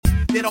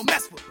they don't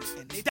mess with me.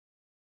 And they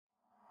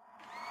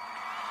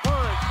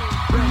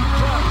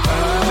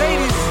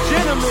Ladies and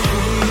gentlemen,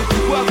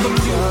 welcome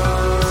you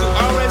to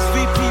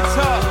RSVP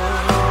Talk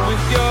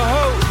with your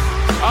host,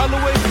 all the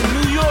way from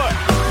New York,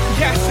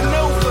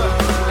 Casanova,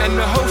 and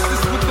the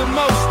hostess with the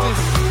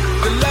mostest,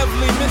 the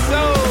lovely Miss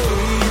O.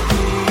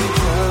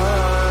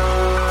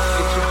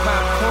 Get your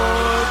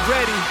popcorn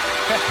ready.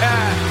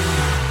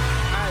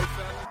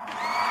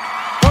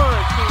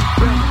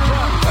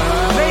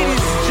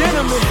 Ladies and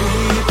gentlemen,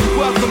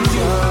 welcome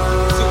you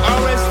to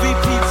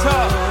RSVP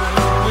Talk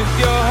with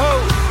your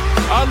host,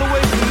 all the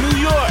way from New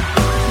York,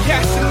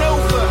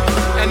 Casanova,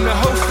 and the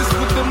hostess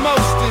with the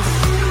mostest,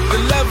 the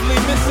lovely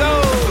Miss O.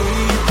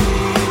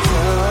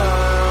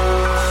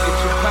 Get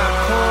your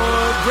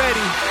popcorn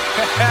ready.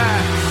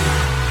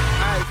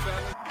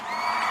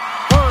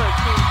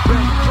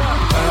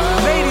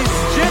 Ladies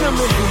and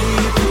gentlemen,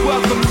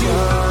 welcome you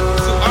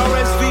to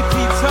RSVP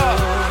Talk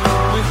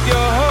with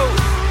your host,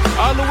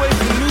 all the way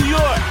from New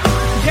York,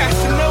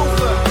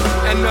 Casanova,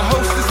 and the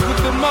hostess with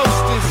the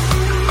mostest,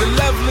 the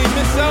lovely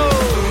Miss O.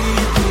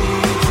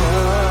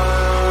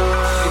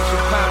 Get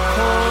your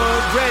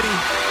popcorn ready.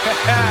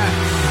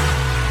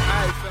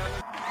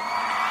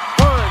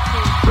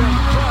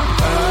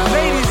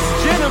 Ladies and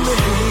gentlemen,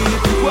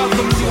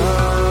 welcome you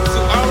to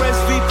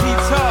RSVP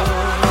Talk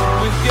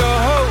with your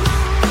host,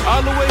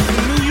 all the way from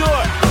New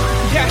York,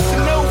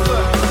 Casanova,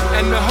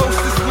 and the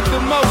hostess with the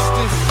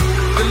mostest,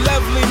 the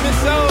lovely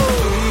Miss O.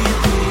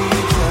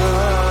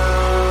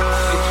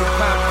 Get your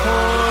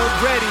popcorn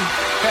ready.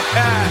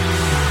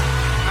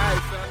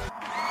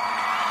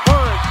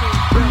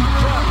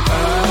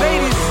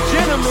 Ladies and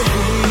gentlemen,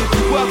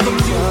 welcome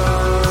you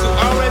to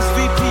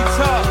RSVP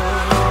Talk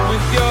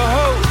with your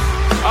host,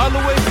 all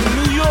the way from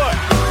New York,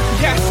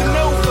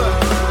 Casanova,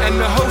 and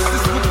the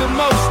hostess with the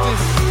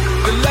mostest,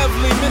 the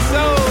lovely Miss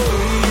O.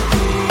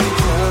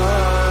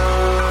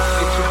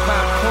 Get your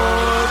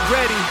popcorn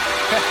ready.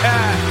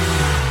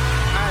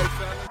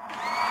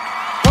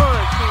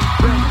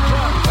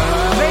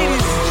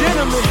 Ladies and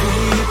gentlemen,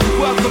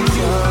 welcome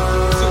you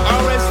to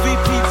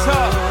RSVP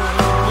Talk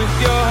with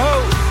your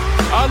host,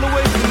 all the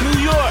way from New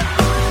York,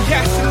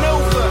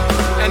 Casanova,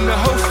 and the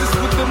hostess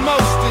with the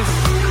mostest,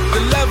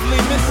 the lovely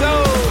Miss O.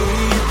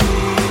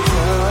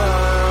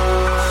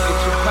 Get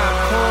your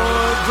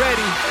popcorn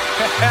ready.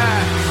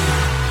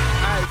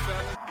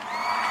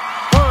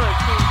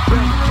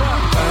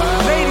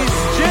 Ladies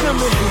and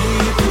gentlemen,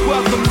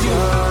 welcome you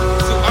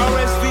to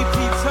RSVP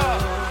Talk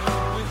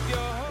with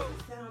your host.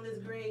 Sound is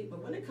great, but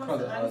when it comes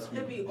to us,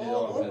 it be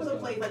all over the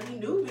place. Like you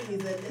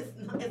newbies,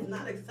 and it's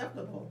not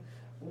acceptable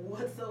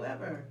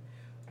whatsoever.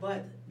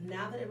 But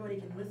now that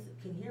everybody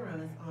can hear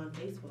us on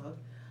Facebook,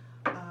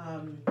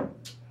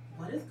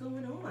 what is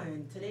going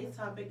on? Today's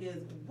topic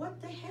is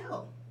what the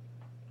hell?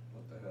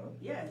 What the hell?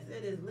 Yes,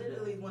 it is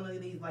literally one of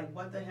these like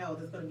what the hell.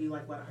 It's going to be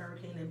like what a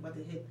hurricane is about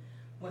to hit.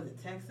 Was it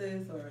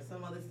Texas or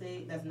some other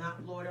state? That's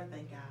not Florida,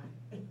 thank God.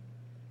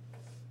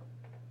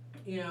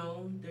 You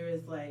know, there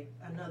is like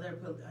another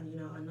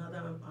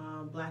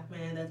black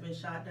man that's been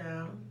shot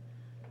down.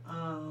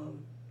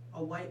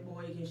 A white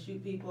boy can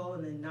shoot people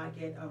and then not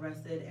get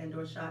arrested and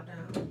or shot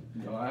down.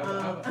 No, I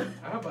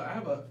have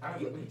a.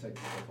 Let me take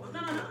this up. No,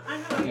 I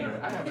know.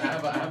 I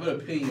have an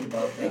opinion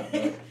about that,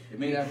 but it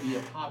may not be a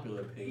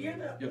popular opinion. You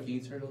know, Yo, can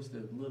you turn those to a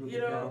little bit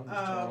so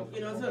down?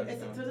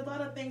 there's a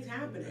lot of things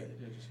happening.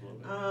 Yeah, just a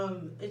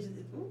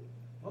little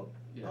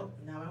bit.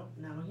 Now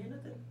I don't hear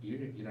nothing. You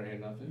don't hear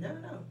nothing?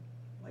 No.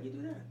 Why you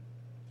do that?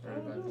 Turn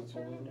it back up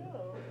a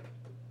little bit.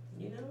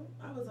 You know,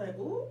 I was like,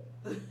 ooh,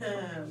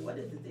 what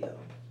is the deal?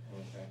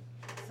 Okay.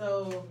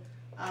 So,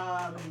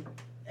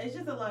 it's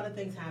just a lot of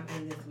things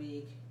happening this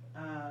week,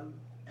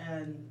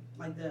 and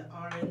like the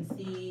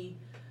RNC,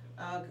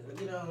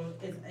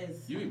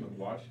 is You even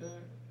watch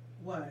that?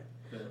 what?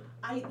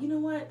 Yeah. You know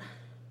what?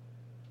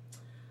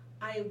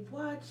 I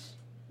watch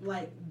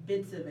like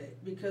bits of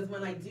it because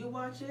when I do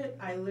watch it,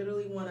 I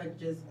literally want to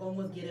just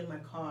almost get in my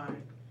car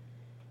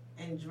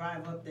and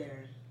drive up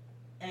there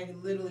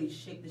and literally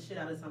shake the shit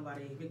out of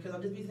somebody because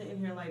I'll just be sitting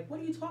here like, what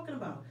are you talking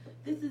about?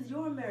 This is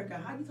your America.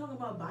 How you talking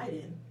about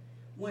Biden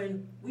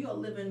when we are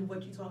living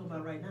what you talking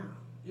about right now?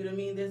 You know what I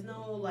mean? There's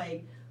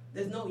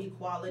no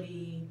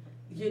equality.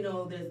 You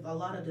know, there's a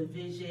lot of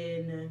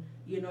division.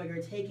 You know,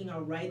 you're taking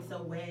our rights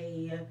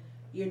away.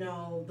 You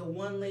know, the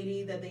one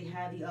lady that they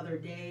had the other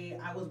day,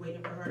 I was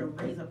waiting for her to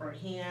raise up her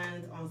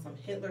hands on some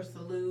Hitler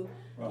salute.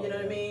 You know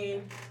what I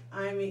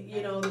mean?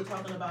 You know, they're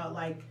talking about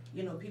like,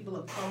 you know, people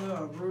of color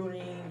are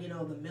ruining, you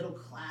know, the middle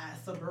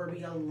class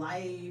suburbia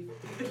life.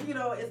 You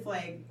know, it's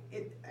like,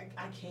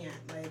 I can't,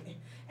 like,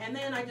 and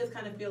then I just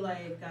kind of feel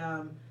like,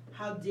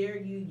 how dare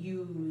you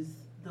use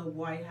the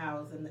White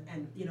House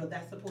and you know,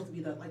 that's supposed to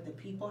be the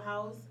people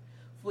house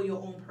for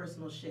your own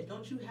personal shit.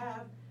 Don't you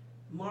have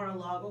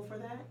Mar-a-Lago for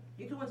that?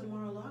 You can went to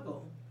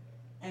Mar-a-Lago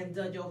and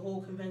done your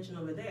whole convention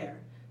over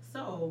there.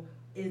 So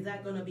is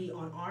that going to be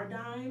on our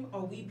dime?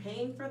 Are we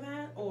paying for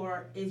that?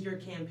 Or is your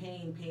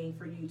campaign paying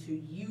for you to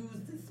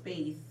use the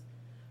space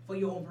for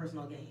your own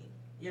personal gain?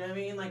 You know what I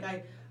mean? Like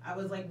I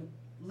was like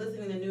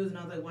listening to the news and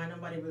I was like, why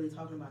nobody really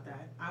talking about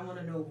that? I want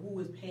to know who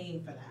is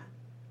paying for that,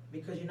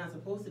 because you're not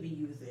supposed to be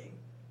using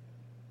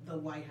the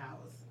White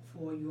House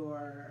for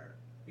your,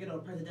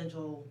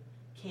 presidential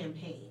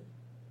campaign.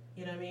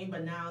 You know what I mean?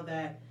 But now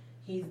that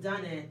he's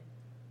done it,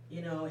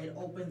 it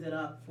opens it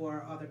up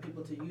for other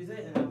people to use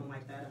it, and I don't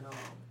like that at all.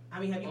 I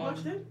mean, have you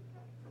watched it?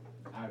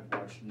 I've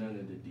watched none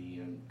of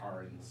the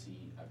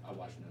RNC. I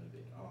watched none of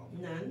it.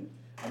 None?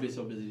 I've been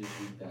so busy this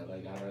week that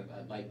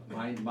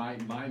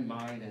my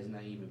mind has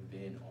not even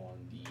been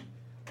on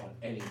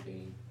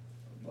anything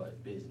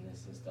but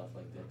business and stuff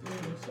like that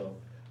this week. So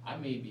I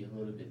may be a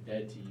little bit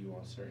dead to you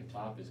on certain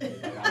topics.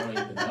 Like, I don't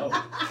even know.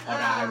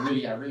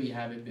 I really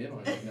haven't been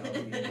on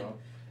it.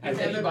 As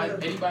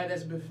anybody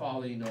that's been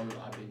following,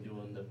 I've been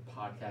doing the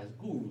podcast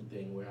guru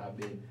thing where I've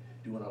been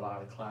doing a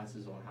lot of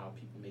classes on how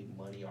people make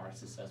money, are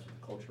successful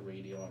with culture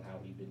radio, and how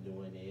we've been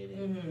doing it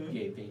and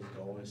getting things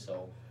going.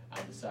 So I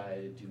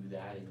decided to do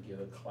that and give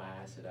a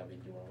class, and I've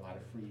been doing a lot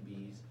of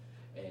freebies,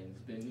 and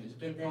it's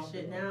been that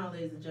shit now,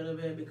 ladies and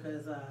gentlemen,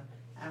 because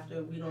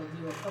after we don't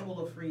do a couple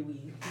of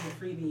freebies,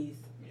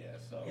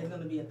 so it's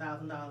gonna be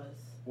 $1,000.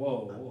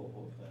 Whoa,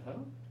 what the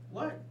hell?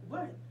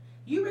 What?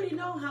 You already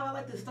know how I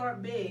like to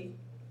start big,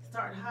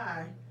 start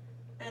high,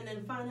 and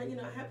then find out,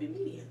 a happy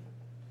medium.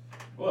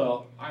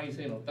 Well, I ain't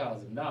saying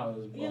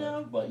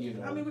 $1,000, but I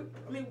mean,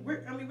 we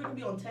can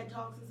be on TED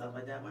Talks and stuff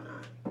like that. Why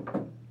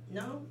not?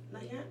 No,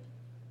 not yet.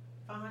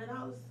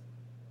 $500.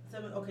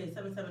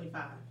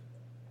 $775.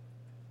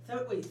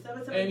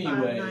 $775.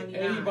 Anyway,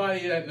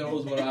 anybody that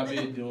knows what I've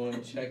been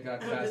doing, check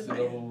out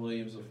Casanova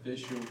Williams'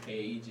 official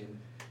page and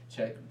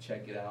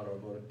check it out, or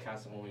go to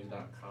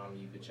CasanovaWilliams.com.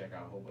 You can check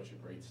out a whole bunch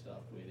of great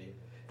stuff with it.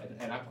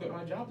 And I quit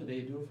my job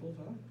today to do it full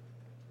time.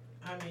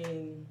 I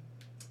mean,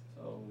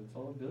 so it's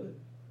all good.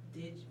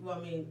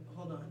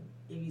 Hold on.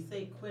 If you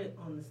say quit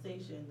on the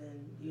station,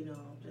 then,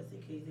 just in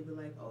case, they'll be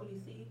like, oh, you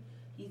see,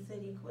 he said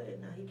he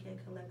quit, now he can't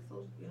collect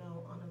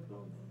social,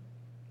 unemployment.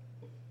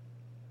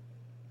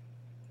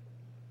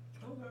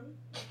 Okay.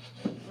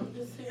 I'm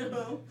just,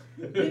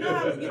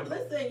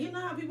 listen, you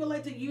know how people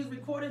like to use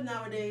recorders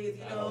nowadays,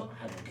 I don't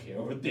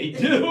care what they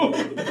do.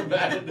 It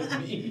matters to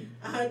me.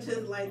 I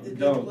just like to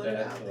just put it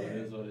out there. It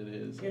is what it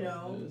is. It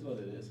is what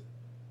it is.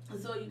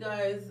 So you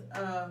guys,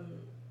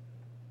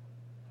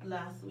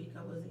 last week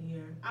I wasn't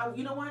here.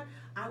 You know what?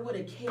 I would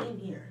have came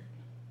here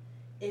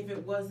if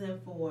it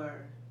wasn't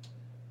for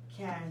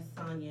Cass,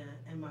 Sonia,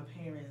 and my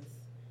parents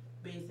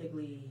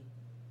basically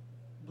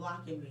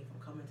blocking me from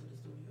coming to the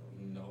studio.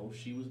 No,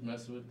 she was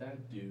messing with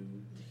that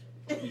dude.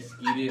 He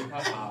skeeted her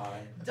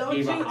eye.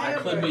 Gave her eye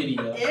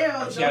chlamydia.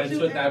 Ew, she had to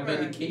put that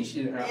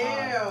medication in her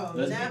eye.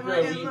 Let's be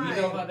real. We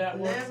know how that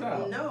works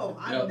out. No,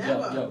 I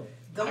never.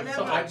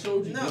 I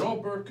told you, get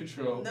on birth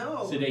control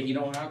so that you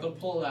don't have to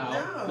pull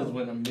out. Because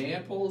when a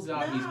man pulls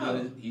out, he's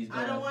gonna.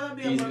 I don't want to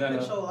be on birth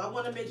control. I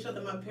want to make sure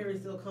that my period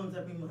still comes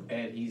every month.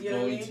 And he's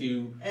going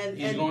to.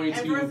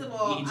 First of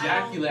all,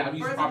 ejaculate. I'm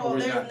using proper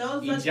words now. There's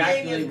no such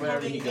thing as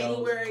coming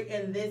anywhere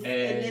in this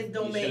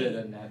domain. Should have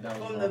done that. That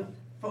was wrong.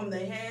 From the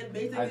head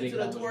basically to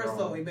the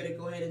torso. You better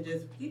go ahead and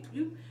just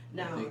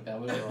now. I think that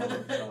was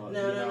wrong.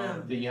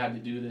 No. Then you had to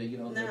do the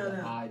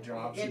eye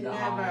drops in the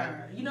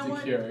eye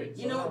to cure it.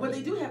 But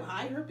they do have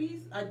eye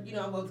herpes. I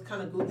was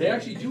kind of Googling. They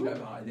actually do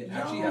have eye. They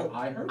actually have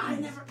eye herpes. I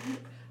never.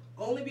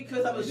 Only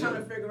because I was trying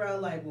to figure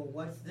out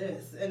what's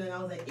this, and then I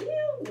was like,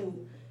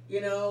 ew,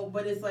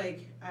 But it's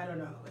like I don't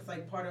know. It's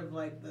like part of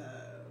like the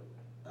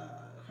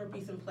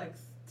herpes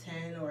simplex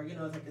 10, or it's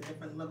like a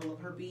different level of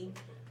herpes.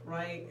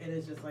 Right, and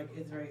it's just like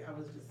I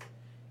was just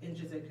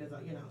interested because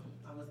I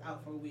was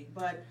out for a week.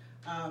 But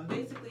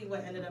basically,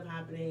 what ended up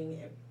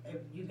happening, if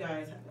you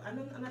guys, I'm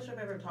not sure if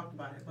I ever talked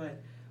about it, but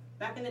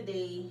back in the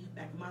day,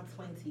 back in my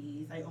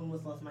 20s, I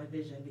almost lost my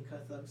vision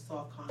because of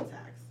soft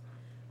contacts.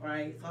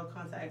 Right, soft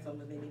contacts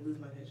almost made me lose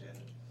my vision,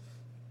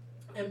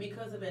 and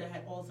because of it, I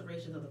had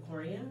ulcerations of the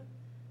cornea.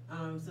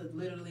 So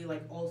literally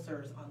like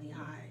ulcers on the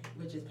eye,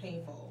 which is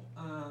painful.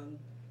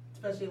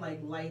 Especially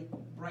like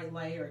bright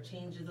light, or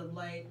changes of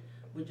light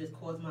would just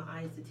cause my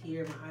eyes to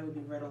tear. My eye would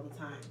be red all the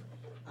time,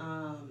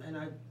 and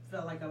I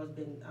felt like I was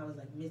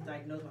like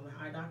misdiagnosed by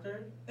my eye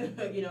doctor,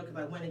 because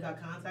I went and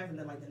got contacts, and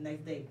then like the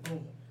next day,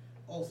 boom,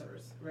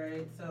 ulcers,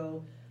 right?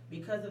 So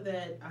because of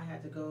that, I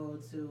had to go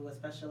to a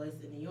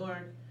specialist in New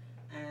York,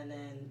 and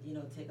then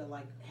take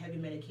a heavy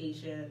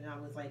medication, and I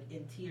was like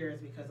in tears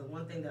because the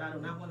one thing that I do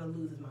not want to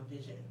lose is my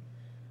vision.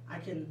 I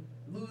can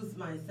lose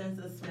my sense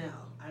of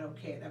smell. I don't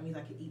care. That means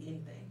I can eat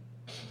anything.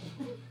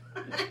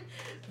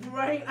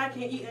 Right? I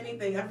can't eat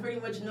anything. I pretty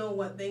much know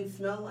what things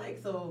smell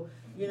like, so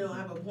I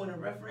have a point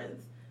of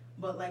reference.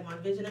 But like my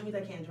vision, that means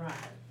I can't drive.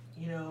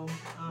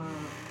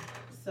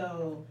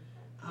 So.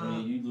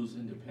 You lose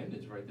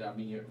independence right there. I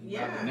mean, you're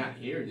not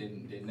here,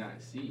 then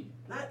not see.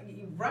 Not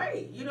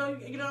right. I'm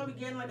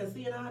getting like a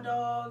CNI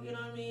dog. You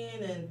know what I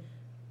mean? And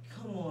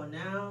come on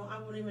now, I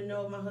wouldn't even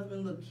know if my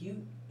husband looked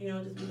cute.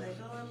 Just be like,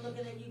 oh, I'm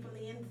looking at you from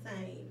the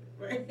inside.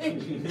 Right?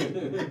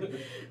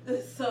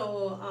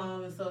 So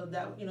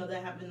that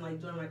that happened like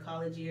during my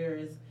college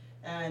years,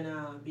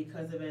 and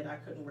because of it, I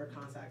couldn't wear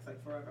contacts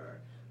like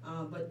forever.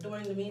 But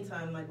during the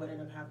meantime, like what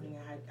ended up happening,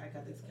 I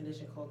got this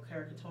condition called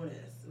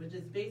keratoconus, which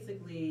is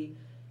basically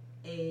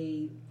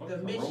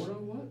Corona?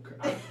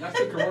 What? That's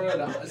the corona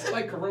of the. It's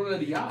like corona of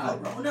the eye.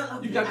 Corona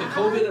of You the got the eye?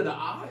 COVID of the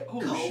eye. Oh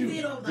COVID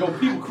shoot! of the Yo,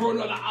 people, eye.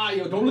 corona of the eye.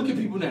 Yo, don't look at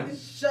people now.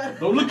 Shut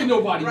Don't look at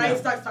nobody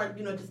right, now. start,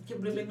 just give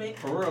me.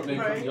 For real, man.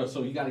 Right. Yo,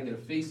 so you got to get a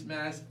face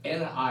mask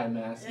and an eye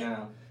mask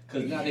now,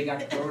 because now they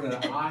got corona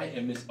of the eye,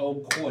 and Miss O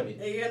caught it.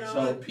 You know,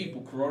 So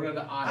people, corona of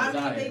the eye is I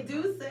mean, out they here.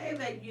 do say that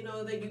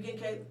that you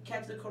can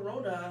catch the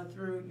corona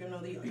through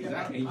the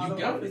Exactly, and you other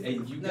got it, orifices.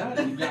 and you got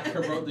it. You got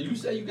corona. You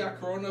say you got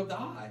corona of the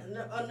eye.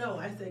 No,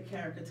 I said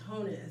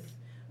keratoconus,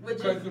 which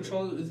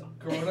Control is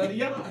corona of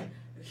the eye.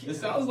 It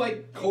sounds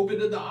like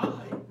COVID of the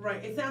eye.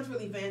 right. It sounds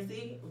really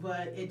fancy,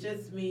 but it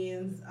just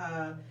means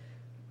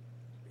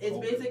it's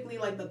Oh. basically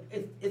like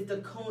it's the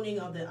coning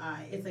of the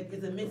eye. It's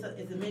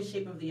a mid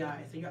shape of the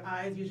eye. So your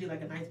eye is usually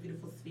like a nice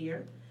beautiful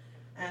sphere,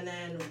 and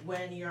then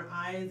when your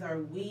eyes are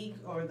weak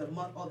or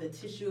the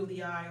tissue of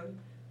the eye,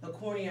 the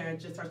cornea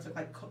just starts to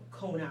like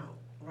cone out,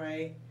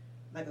 right?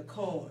 Like a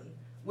cone,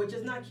 which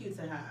is not cute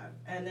to have.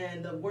 And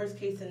then the worst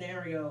case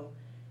scenario,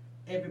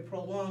 if it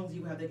prolongs,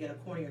 you have to get a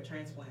cornea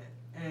transplant.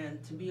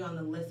 And to be on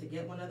the list to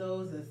get one of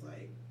those is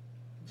like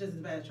just as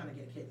bad as trying to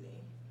get a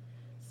kidney.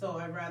 So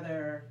I'd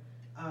rather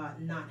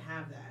not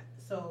have that.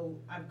 So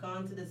I've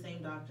gone to the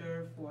same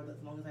doctor for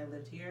as long as I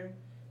lived here,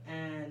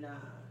 and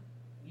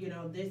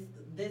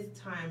this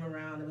time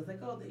around it was like,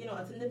 oh,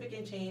 a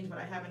significant change, but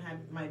I haven't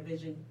had my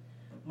vision,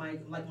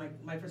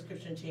 my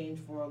prescription change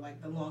for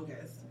like the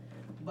longest.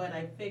 But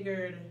I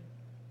figured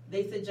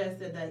they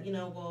suggested that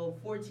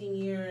 14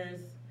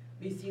 years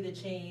we see the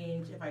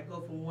change. If I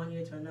go from 1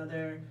 year to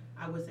another,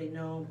 I would say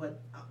no.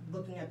 But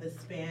looking at the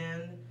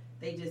span,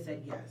 they just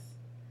said yes.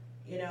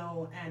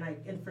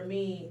 And for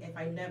me, if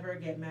I never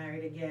get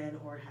married again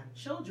or have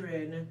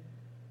children,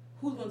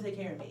 who's gonna take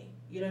care of me?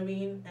 You know what I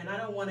mean? And I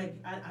don't want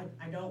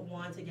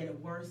to get it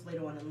worse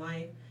later on in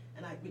life,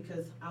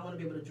 because I want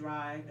to be able to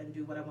drive and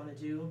do what I want to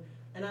do,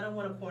 and I don't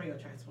want a corneal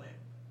transplant.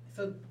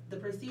 So the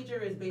procedure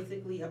is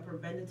basically a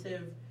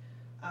preventative.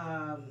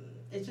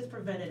 It's just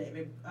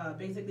preventative.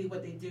 Basically,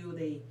 what they do,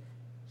 they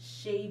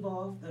shave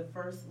off the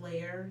first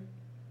layer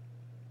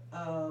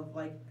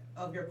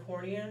of your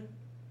cornea.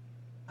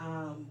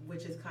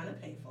 Which is kind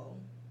of painful.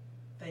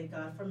 Thank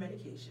God for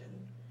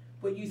medication.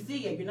 But you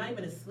see it, you're not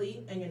even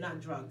asleep and you're not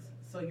drugged.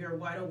 So you're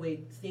wide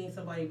awake seeing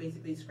somebody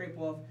basically scrape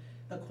off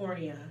the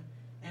cornea,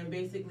 and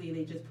basically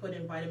they just put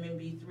in vitamin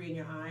B3 in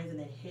your eyes and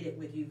then hit it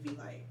with UV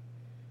light.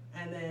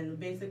 And then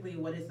basically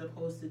what it's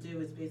supposed to do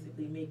is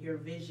basically make your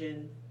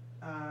vision,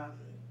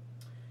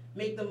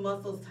 make the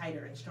muscles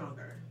tighter and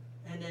stronger.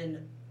 And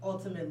then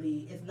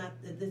ultimately, it's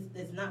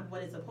not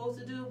what it's supposed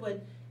to do,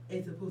 but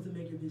it's supposed to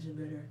make your vision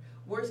better.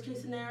 Worst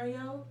case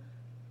scenario,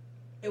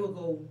 it would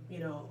go,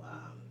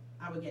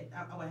 I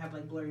would have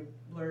like blurry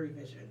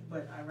vision,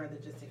 but I'd rather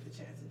just take the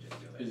chance and just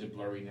do it. Is it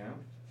blurry now?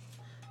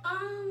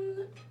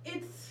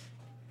 It's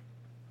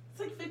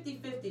like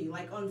 50-50.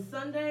 Like on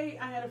Sunday,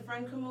 I had a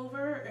friend come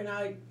over and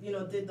I,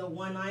 did the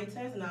one eye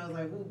test, and I was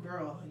like, "Ooh,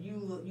 girl, you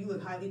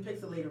look highly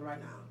pixelated right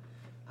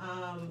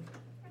now."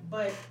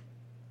 But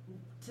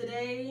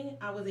today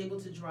I was able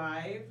to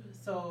drive,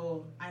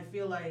 so I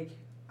feel like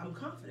I'm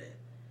confident.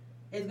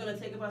 It's gonna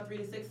take about 3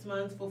 to 6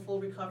 months for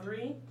full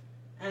recovery,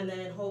 and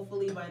then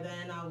hopefully by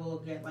then I will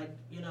get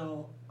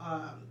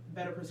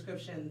better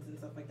prescriptions and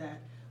stuff like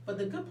that. But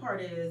the good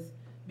part is,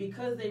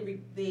 because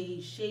they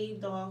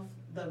shaved off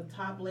the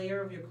top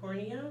layer of your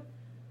cornea,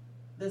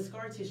 the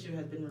scar tissue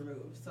has been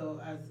removed. So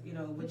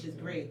which is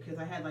great, because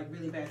I had like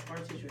really bad scar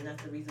tissue, and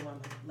that's the reason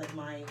why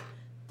my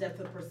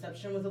depth of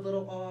perception was a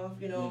little off.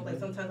 Like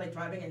sometimes like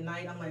driving at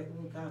night, I'm like,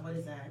 oh God, what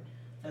is that?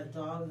 Is that a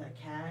dog? Is that a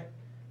cat?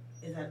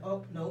 Is that,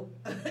 oh, nope.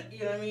 You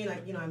know what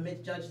I mean? I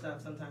misjudge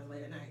stuff sometimes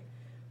late at night.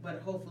 But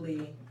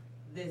hopefully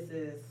this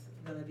is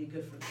going to be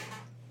good for me.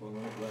 Well,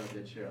 I'm glad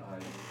that your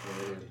eyes are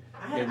cleared.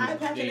 I had eye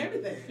patch and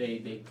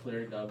everything. They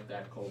cleared up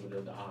that COVID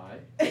of the eye.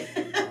 I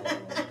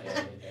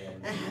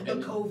had the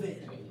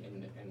COVID.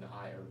 And the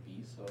eye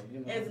herpes, so,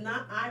 It's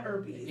not eye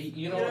herpes.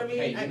 You know what I mean?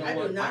 Hey, I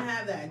do not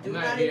have that. Do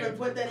not even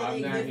put that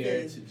in existence. I'm not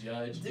here to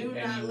judge. Do not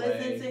anyway.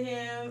 listen to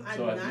him. I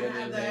So do at not the end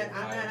have of the day, that.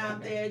 I'm not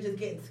out there just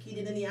getting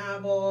skeeted in the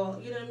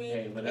eyeball. You know what I mean?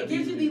 Hey, but it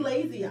gives you the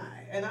lazy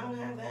eye, and I don't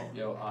have that.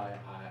 Yo,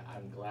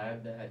 I'm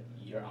glad that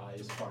your eye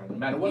is fine. No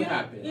matter what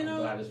happens, I'm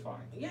glad it's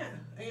fine. Yeah,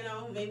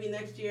 maybe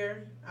next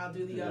year I'll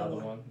do the other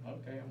one.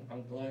 Okay,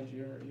 I'm glad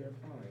you're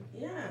fine.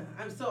 Yeah,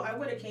 so I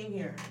would have came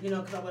here,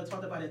 because I would have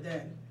talked about it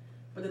then.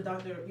 But the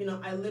doctor,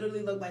 I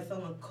literally looked like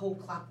someone cold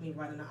clocked me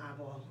right in the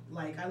eyeball.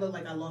 Like, I looked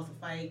like I lost a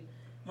fight.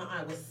 My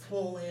eye was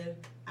swollen.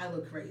 I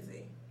looked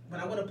crazy. But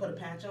I would have put a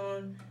patch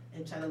on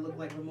and tried to look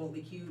like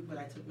remotely cute, but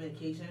I took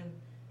medication.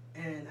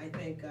 And I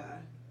think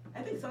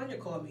Sonia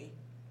called me.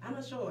 I'm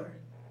not sure.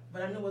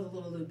 But I know it was a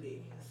little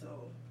loopy.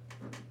 So,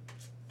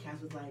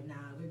 Cass was like, nah,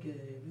 we're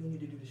good. We don't need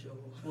to do the show.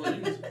 Well,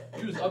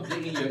 you was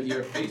updating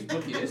your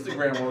Facebook, your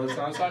Instagram all the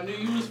time, so I knew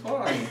you was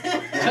fine.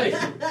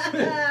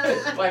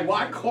 Like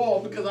why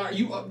call? Because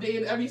you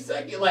updating every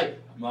second. Like,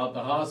 I'm out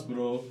the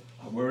hospital,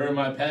 I'm wearing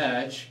my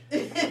patch,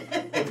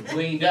 it's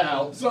cleaned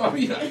out. So, I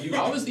mean, you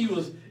obviously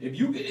was, if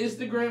you get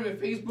Instagram and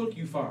Facebook,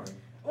 you fine.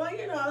 Well,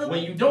 you know, I was When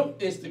like, you don't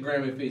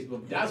Instagram and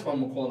Facebook, that's why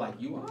I'm gonna call like,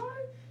 you alright?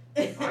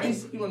 I ain't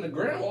seen you on the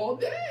ground all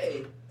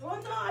day. well,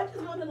 no, I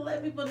just wanted to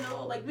let people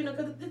know, like, you know,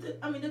 because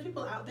there's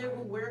people out there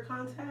who wear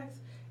contacts,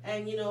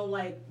 and you know,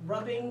 like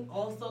rubbing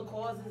also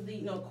causes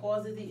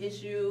the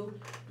issue,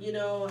 you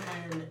know,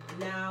 and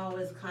now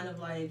it's kind of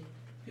like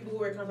people who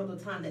wear contacts all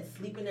the time that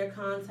sleep in their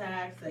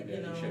contacts, like Yeah,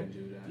 you know,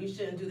 you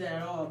shouldn't do that.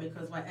 at all,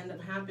 because what ends up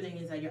happening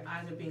is that your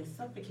eyes are being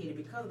suffocated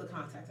because of the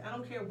contacts. I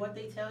don't care what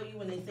they tell you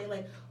when they say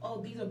like,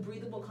 oh, these are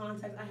breathable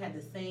contacts. I had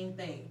the same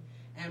thing,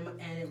 and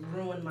it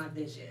ruined my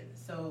vision.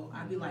 So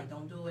I'd be like,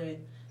 don't do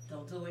it.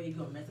 Don't do it. You're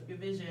gonna mess up your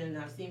vision. And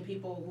I've seen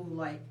people who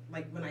like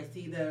when I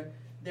see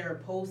their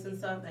posts and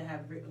stuff that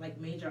have like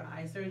major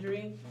eye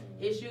surgery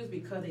issues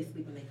because they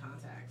sleep in their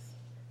contacts.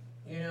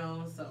 You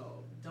know,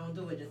 so don't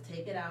do it. Just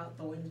take it out,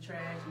 throw it in the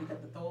trash. We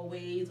got the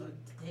throwaways, or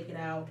take it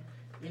out.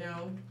 You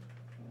know,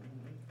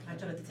 I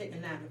try not to take a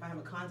nap. If I have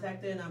a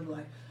contact in, I'm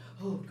like,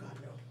 oh God,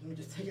 no. Let me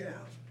just take it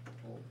out.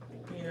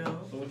 Cool. You know.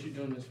 So what you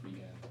doing this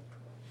weekend?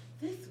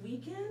 This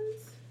weekend,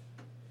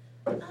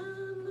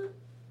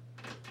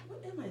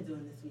 what am I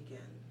doing this weekend?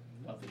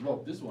 Nothing.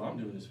 Look, this is what I'm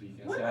doing this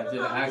weekend. What? See, I No, did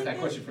no, ask that weekend.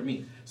 question for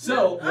me.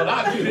 So what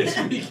I do this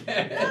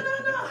weekend? No.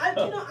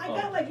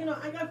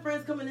 I got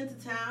friends coming into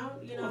town.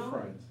 You know.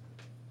 What friends?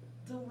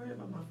 Don't worry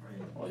about my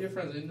friends. All your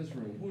friends are in this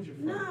room. Who's your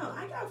friend? No,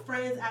 I got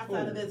friends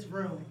outside Who? of this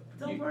room.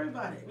 Don't You- worry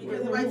about it. Who-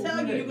 Because who- if I who tell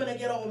you, they? you're gonna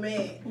get all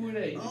mad. Who are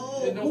they?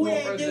 Oh, There's no who more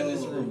that friends dude? in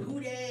this room. Who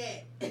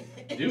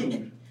that?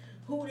 Dude.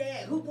 Who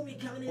that? Who gonna be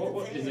coming into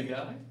What town? is a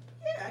guy?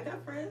 Yeah, I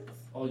got friends.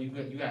 Oh, you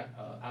got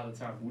out of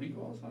town booty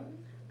calls, huh?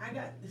 I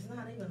got. It's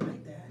not even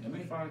like that. Let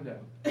me find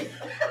out.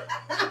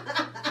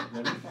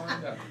 Let me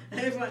find out.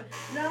 Everyone,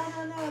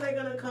 no, they're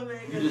gonna come in.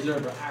 You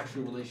deserve an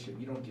actual relationship.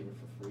 You don't give it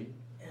for free.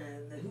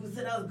 And who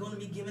said I was gonna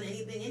be giving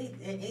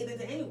anything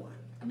to anyone?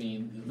 I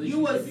mean, at least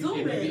You if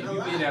assuming if a you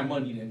lot. pay that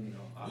money, then you know.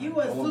 You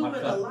I want my assuming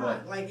cut, a lot,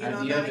 but like you at know,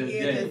 I'm the end not of the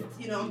here day,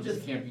 just, you know, I'm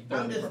just can't be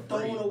throwing I'm it just for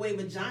free. throwing away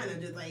vagina,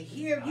 just like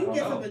here, I you don't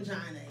get know. some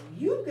vagina,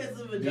 you get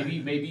some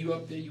vagina. Maybe you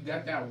up there, you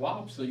got that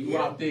wop, so you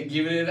Yeah. out there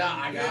giving it out.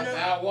 I got You know,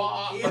 that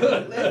wop. Yeah,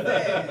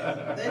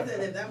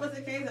 listen, if that was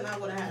the case, then I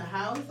would have had a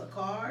house, a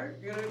car,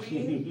 you know what I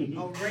mean,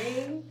 a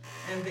ring,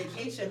 and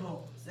vacation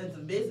homes and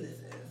some businesses.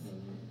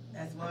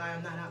 That's why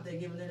I'm not out there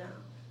giving it out.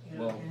 You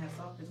know, I Well- can't have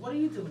softness. What are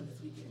you doing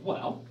this weekend?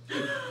 Well,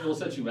 well,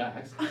 since you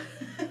asked,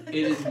 it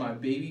is my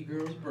baby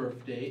girl's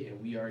birthday, and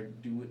we are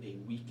doing a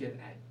weekend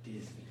at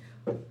Disney.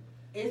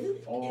 Isn't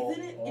it All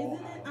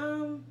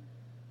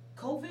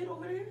COVID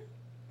over there?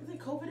 Isn't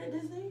COVID at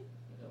Disney?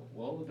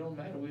 Well, it don't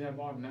matter. We have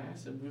our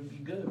masks, and we'll be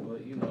good.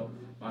 But you know,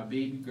 my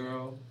baby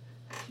girl,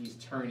 she's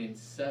turning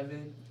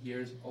 7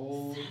 years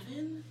old,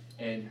 7?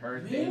 and her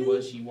Really? thing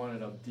was she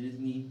wanted a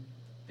Disney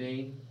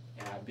thing,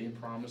 and I've been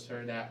promised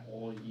her that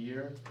all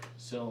year.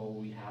 So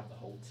we have the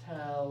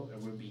hotel,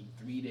 and we'll be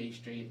 3 days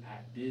straight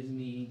at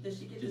Disney. Does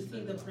she get Just to see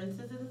the- the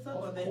princesses and stuff,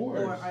 Of or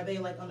course. are they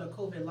like under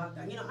COVID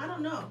lockdown? You know, I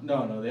don't know.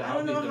 No, I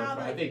don't know how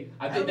I they-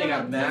 think they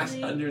got how masks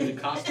Disney- under the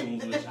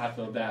costumes, which I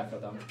feel bad for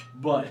them.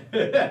 But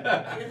You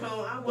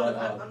know, But,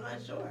 I'm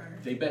not sure.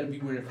 they better be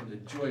wearing it for the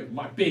joy of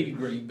my baby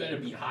girl. You better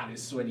be hot and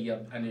sweaty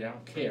up. I mean, I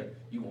don't care.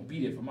 You gonna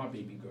be there for my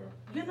baby girl.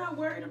 You're not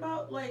worried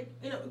about like,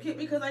 you know,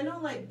 because I know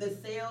like the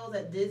sales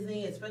at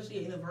Disney, especially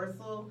at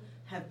Universal,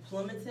 have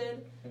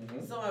plummeted.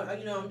 So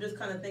you know, I'm just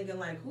kind of thinking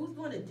like, who's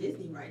going to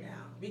Disney right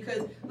now?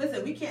 Because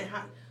listen, we can't.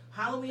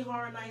 Halloween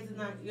Horror Nights is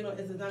not, you know,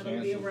 is not going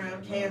to be Canceled.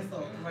 around. No,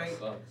 Canceled, that right?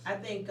 sucks. I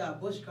think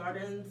Busch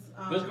Gardens.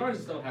 Busch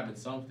Gardens still having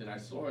something. I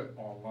saw it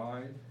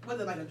online. Was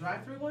it like a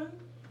drive-through one?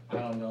 I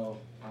don't know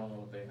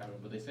what they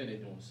have, but they say they're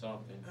doing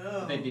something.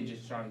 Oh. I think they're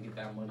just trying to get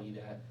that money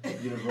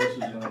that Universal's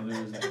gonna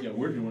lose. Like, yeah,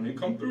 we're doing it.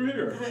 Come through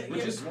here, which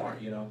Yeah. is smart,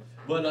 you know.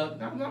 But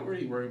I'm not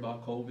really worried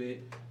about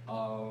COVID.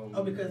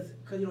 Oh, because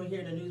you don't hear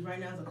in the news right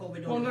now, so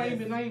COVID don't Well, not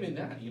exist. even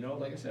that. You know,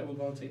 like I said, we're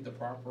gonna take the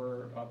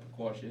proper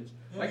precautions.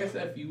 Like I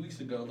said a few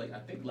weeks ago, like I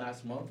think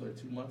last month or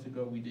 2 months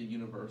ago, we did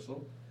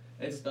Universal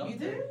and stuff. You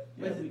did?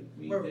 Yeah, Was it-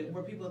 we were, did.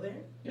 were people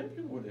there? Yeah,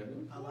 people were there. There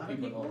was A lot of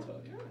people in the people?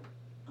 hotel. Yeah.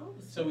 Oh,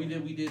 So we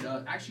did.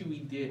 Actually, we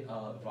did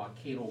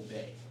Volcano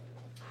Bay,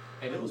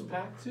 and it was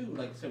packed too.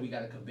 Like I said, we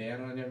got a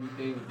cabana and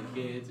everything with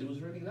the kids. It was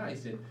really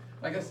nice. And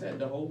like I said,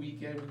 the whole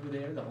weekend we were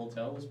there. The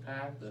hotel was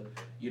packed. The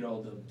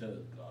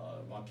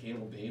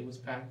Volcano Bay was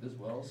packed as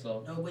well.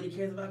 So. Nobody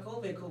cares about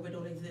COVID. COVID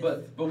don't exist.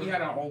 But we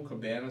had our own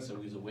cabana, so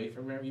we was away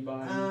from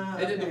everybody. Ah,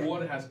 and then okay. the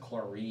water has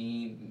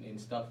chlorine and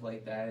stuff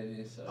like that in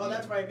it. So, Oh,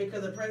 that's right,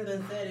 because the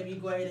president said if you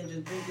go ahead and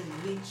just drink this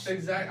bleach.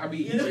 Exactly. I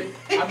mean, You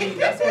know?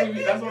 that's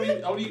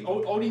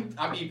only.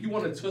 I mean, if you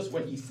want to twist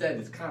what he said,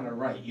 it's kind of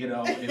right. You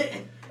know.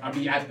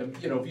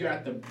 If you're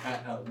at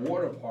a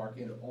water park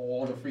and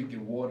all the freaking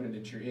water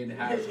that you're in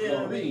has Yeah,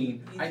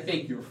 chlorine, yeah. I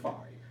think you're fine.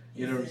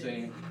 You know what I'm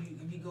saying?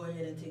 If you go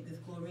ahead and take this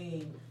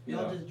chlorine.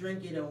 Y'all just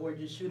drink it or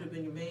just shoot up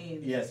in your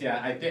veins. Yes,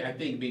 yeah, I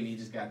think maybe he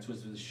just got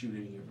twisted with the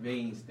shooting in your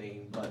veins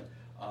thing, but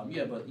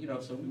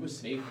so we were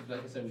safe.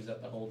 Like I said, we was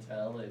at the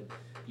hotel, and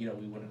we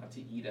went out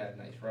to eat at a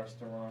nice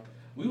restaurant.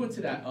 We went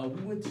to that. Y'all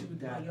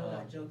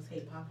got jokes.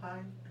 Hey,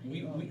 Popeye.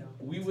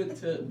 We went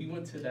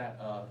to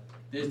that.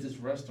 There's this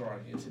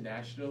restaurant,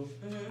 International.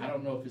 Mm-hmm. I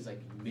don't know if it's like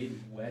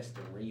Midwest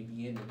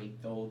Arabian, and they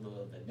throw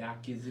the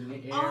napkins in the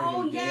air.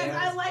 Oh and yes, dance.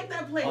 I like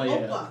that place. Oh yeah.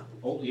 Opa.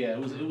 Oh yeah, it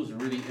was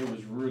really The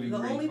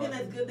great only fun. thing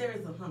that's good there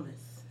is the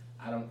hummus.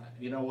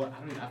 You know what?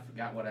 I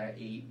forgot what I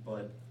ate,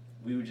 but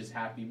we were just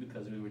happy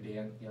because we were they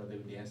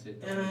were dancing,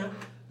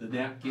 the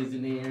napkins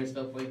in the air and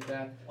stuff like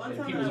that. One and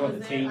time people when was I on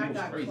was the there, table, I it was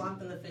got crazy.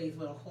 clocked in the face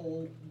with a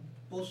whole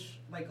bush,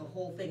 like a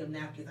whole thing of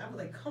napkins. I was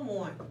like, come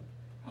on.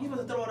 You're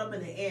supposed to throw it up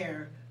in the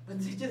air, but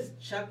they just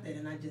chucked it,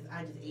 and I just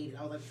ate it.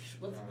 I was like,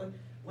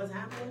 what's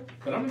happening?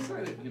 But I'm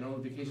excited.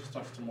 Vacation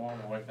starts tomorrow.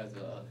 My wife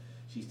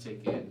she's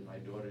taking my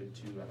daughter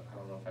to, I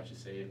don't know if I should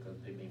say it because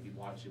they may be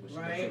watching, but she's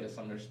going to take us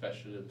somewhere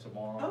special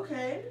tomorrow.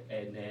 Okay.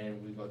 And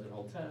then we go to the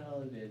hotel,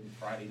 and then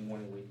Friday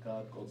morning wake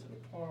up, go to the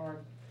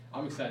park.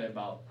 I'm excited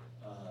about,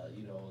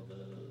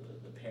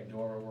 the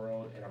Pandora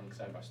world, and I'm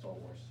excited about Star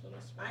Wars. So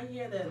that's. I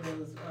hear that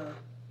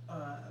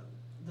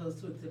those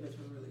two exhibits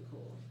were really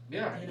cool.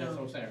 Yeah, that's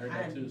what I'm saying. I heard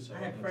that too. So I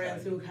had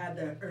friends who had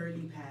the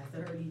early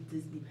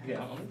Disney pass.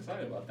 Yeah, I'm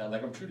excited about that.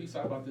 Like, I'm truly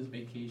excited about this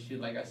vacation.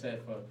 Like I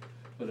said,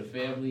 for the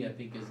family, I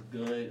think it's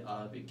good.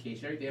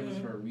 Vacation, everything happens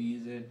for a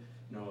reason.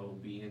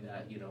 Being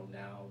that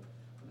now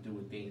I'm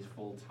doing things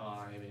full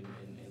time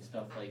and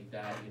stuff like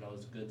that.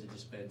 It's good to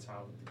just spend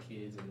time with the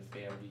kids and the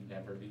family.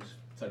 Never lose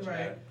touch of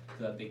that,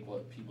 because I think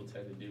what people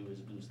tend to do is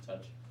lose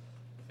touch.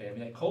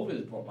 Family. Like, COVID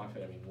has brought my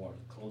family more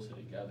closer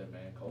together,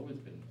 man. COVID's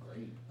been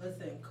great.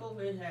 Listen,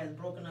 COVID has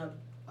broken up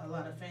a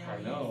lot of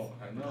families. I know.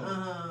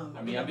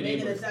 I mean, I've been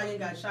Megan able Thee Stallion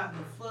got shot in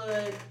the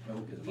foot. No,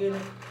 because You know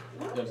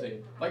what I'm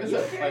saying? Like I You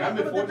said, care like I've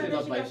been about the fortunate fact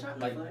that enough, she got shot in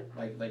the foot?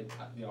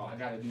 I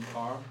got a new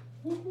car.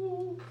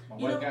 Woohoo! My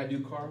You wife know- got a new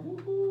car.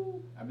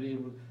 Woohoo! I've been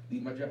able to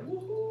leave my job.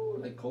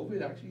 Woohoo! Like,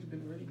 COVID actually has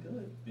been really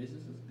good.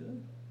 Business is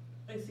good.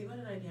 Wait, see, what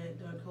did I get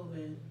during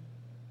COVID?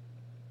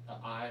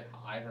 Eye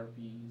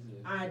herpes.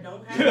 And I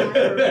don't have eye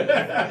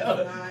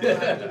herpes. I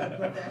didn't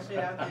put that shit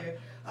out there.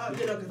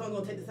 Because I'm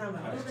going to take the sound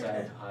out.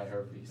 hashtag eye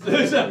herpes. No,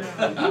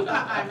 you got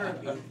eye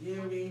herpes. You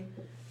know what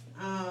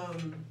I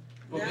mean?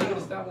 But Megan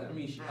Thee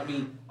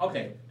Stallion,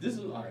 okay, this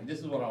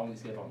is what I only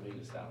say about Megan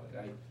Thee Stallion.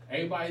 Right?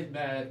 Everybody's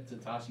mad at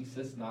Tekashi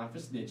 6ix9ine for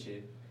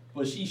snitching,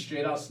 but she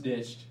straight out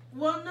snitched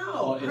Well, no.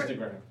 on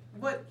Instagram.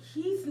 But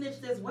he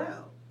snitched as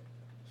well.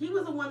 He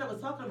was the one that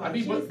was talking about I it.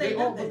 mean, She but didn't say they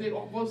all nothing. they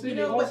You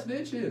know all what?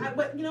 snitching.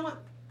 But you know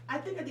what? I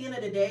think at the end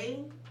of the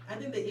day, I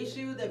think the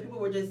issue that people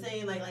were just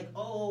saying they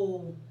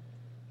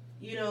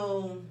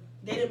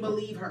didn't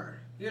believe her.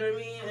 You know what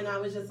I mean? And I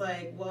was just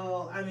like,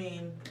 well, I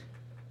mean,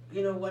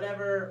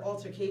 whatever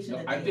altercation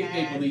that they I think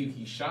had. they believe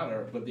he shot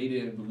her, but they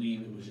didn't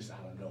believe it was just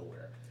out of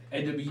nowhere.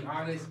 And to be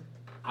honest,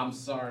 I'm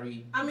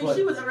sorry. I mean, but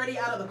she was already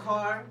out of the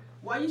car.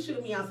 Why you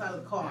shooting me outside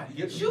of the car?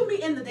 Shoot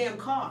me in the damn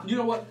car. You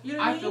know what? You know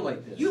what I mean? feel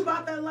like this. You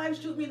about that life?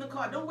 Shoot me in the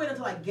car. Don't wait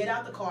until I get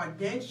out the car,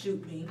 then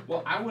shoot me.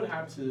 Well, I would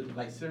have to,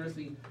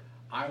 seriously,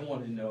 I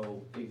want to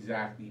know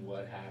exactly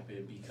what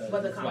happened because.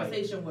 But the it's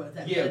conversation was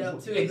that yeah, led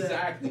up to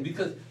exactly.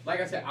 Because,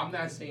 like I said, I'm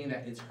not saying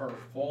that it's her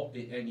fault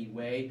in any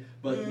way,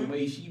 but the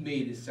way she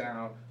made it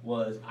sound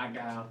was, I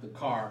got out the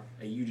car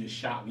and you just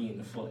shot me in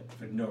the foot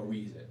for no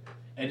reason.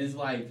 And it's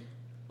like.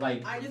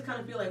 I just kind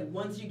of feel like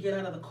once you get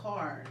out of the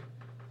car,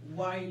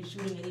 why are you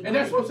shooting anybody? And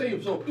that's what I'm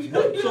saying. So, You know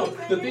what I'm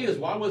the saying? thing is,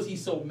 why was he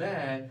so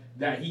mad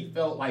that he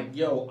felt like,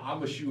 yo, I'm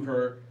gonna shoot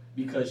her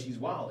because she's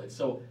wildin'?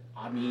 So,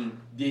 I mean,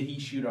 did he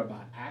shoot her by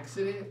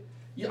accident?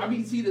 Yeah, I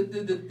mean, see, the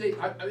thing,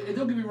 and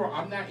don't get me wrong,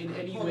 I'm not in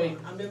any Hold way.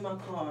 on, I'm in my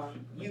car.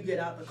 You get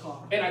out the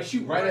car. And I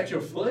shoot right at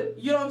your foot?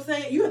 You know what I'm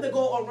saying? You have to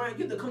go around.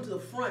 You have to come to the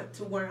front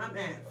to where I'm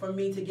at for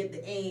me to get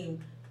the aim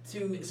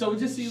to. So it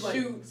just seemed like.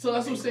 shoot. So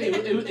that's what I'm saying.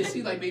 It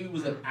seemed like maybe it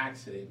was an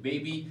accident.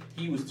 Maybe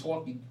he was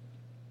talking.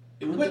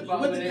 It was With the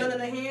about gun in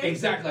the hand?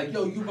 Exactly, like,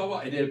 yo, you blah blah,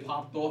 and then it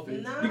popped off.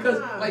 Nah. Because,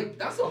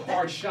 that's a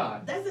hard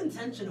shot. That's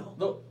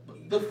intentional.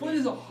 The foot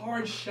is a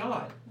hard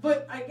shot.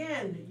 But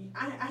again,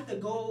 I have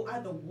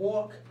to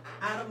walk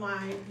out of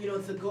my,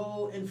 to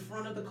go in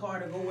front of the car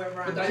to go wherever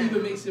But I'm that at.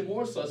 even makes it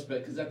more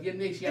suspect, because at the end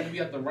of the day, she had to be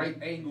at the right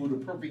angle, the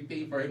perfect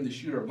thing for him to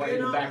shoot her right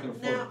in the back of the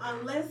foot. Now,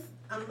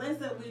 unless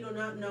that we do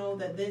not know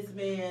that this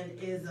man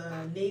is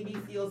a Navy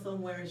SEAL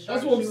somewhere.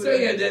 That's what I'm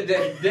saying.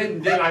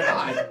 Then I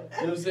lied. You know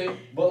what I'm saying?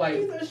 But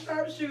he's a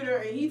sharpshooter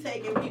and he's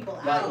taking people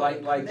out.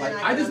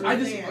 I just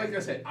like I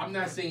said, I'm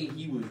not saying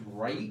he was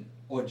right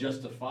or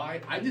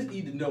justified. I just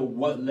need to know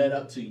what led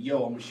up to,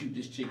 yo, I'm gonna shoot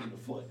this chick in the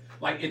foot.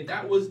 Like, if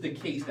that was the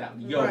case, that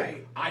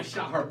Right. I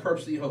shot her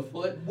purposely in her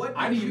foot. What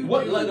I did need you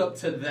what do? led up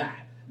to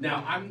that.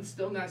 Now, I'm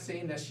still not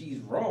saying that she's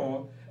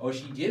wrong or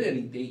she did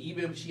anything.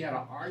 Even if she had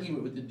an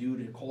argument with the dude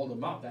and called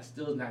him out, that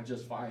still is not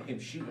justifying him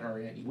shooting her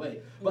in any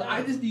way. But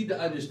I just need to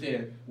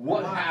understand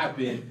what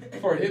happened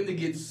for him to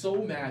get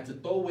so mad to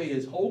throw away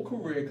his whole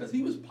career, because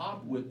he was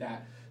popular with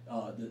that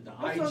the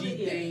What's on IG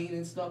the- thing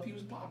and stuff. He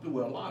was popular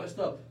with a lot of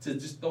stuff to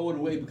just throw it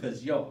away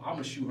because yo, I'm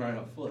gonna shoot her in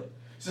her foot.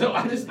 So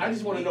I just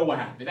want to know what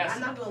happened. That's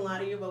I'm not gonna lie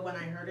to you, but when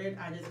I heard it,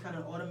 I just kind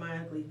of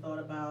automatically thought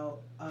about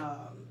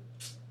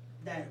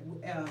that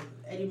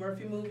Eddie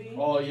Murphy movie.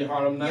 oh yeah,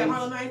 Harlem Nights. Yeah,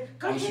 Harlem Nights.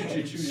 Go I'ma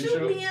ahead, shoot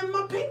shoot me in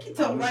my pinky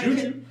toe, I'ma right? shoot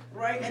And, you.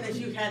 right, and then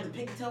she had the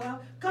pinky toe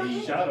out. Go He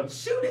ahead, shot him.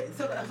 shoot it.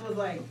 So I was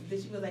like,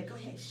 then she was like, go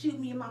ahead, shoot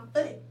me in my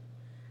foot.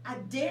 I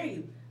dare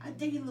you. I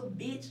dare you, little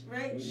bitch,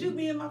 right? Mm-hmm. Shoot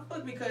me in my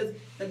foot because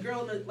the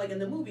girl, in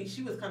the movie,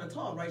 she was kind of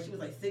tall, right? She was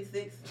like 6'6",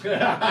 They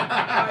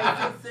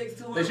right? 6'6",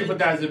 200. should put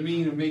that as a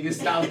meme to make it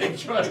sound like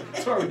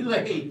Tory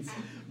Lanez.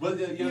 But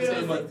you know what I'm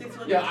saying? But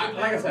 600, yeah,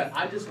 like I said,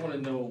 I just want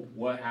to know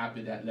what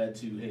happened that led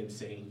to him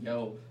saying,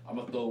 "Yo, I'm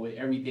gonna throw away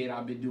everything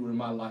I've been doing in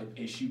my life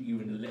and shoot you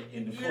in the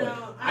You foot."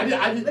 know, I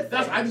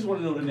just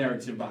want to know the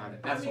narrative behind it.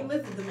 I That's mean, all.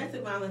 listen,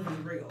 domestic violence is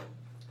real,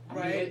 I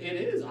mean, right? it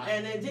is.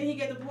 And then didn't he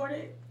get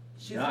deported?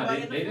 Shoot Nah, somebody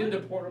they in the didn't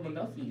foot? deport him or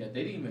nothing yet.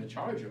 They didn't even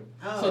charge him.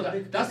 Oh, So okay.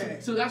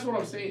 that's what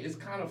I'm saying. It's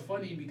kind of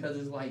funny because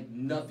it's like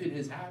nothing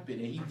has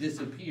happened and he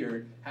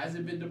disappeared,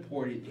 hasn't been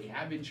deported. They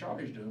haven't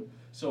charged him.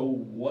 So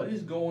what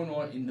is going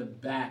on in the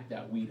back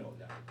that we don't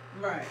know?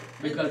 Right.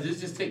 Because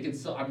it's just taking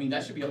so. I mean,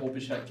 that should be an open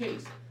shut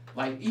case.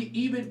 Like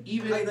even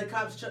Like the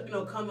cops,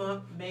 come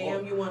up,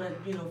 ma'am, you want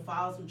to,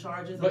 file some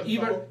charges. but on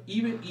even assault?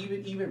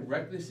 even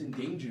reckless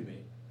endangerment.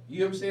 You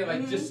know what I'm saying?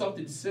 Like just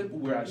something simple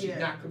where she's Yeah.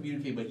 not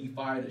communicating, but he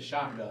fired a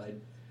shotgun.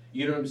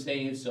 You know what I'm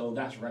saying? So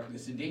that's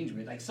reckless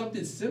endangerment. Like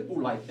something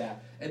simple like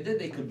that, and then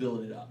they could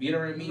build it up. You know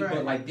what I mean? Right.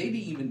 But like they didn't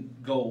even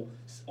go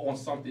on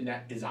something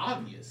that is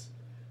obvious.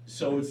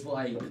 So it's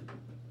like, what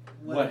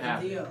What's the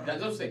happened? deal?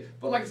 That's what I'm saying.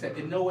 But like I said,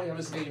 in no way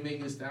I'm saying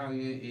Megan Thee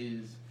Stallion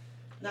is.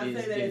 Not is-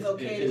 saying that it's is-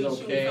 okay is to be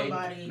shooting okay.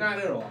 somebody. Not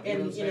at all. And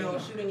what I'm saying?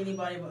 shooting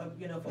anybody,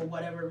 for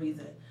whatever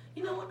reason.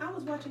 You know what? I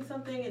was watching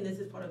something, and this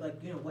is part of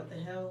what the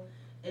hell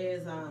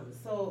is.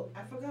 So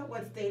I forgot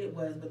what state it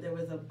was, but there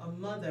was a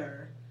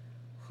mother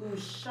who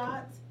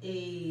shot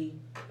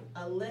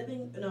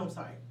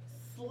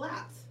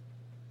slapped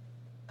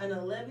an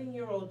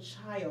 11-year-old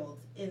child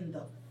in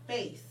the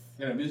face.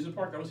 In an amusement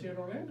park that was here in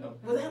Orlando.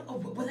 Was that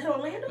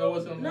Orlando? No, it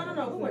wasn't No,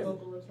 Orlando. who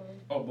was it?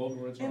 Oh, Boca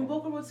Raton. In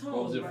Boca Raton.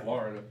 What was it, right.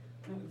 Florida?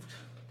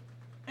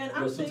 And Yo,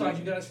 I'm sometimes saying,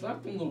 you gotta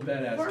slap them little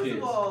badass first kids.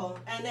 of all,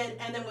 and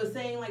then was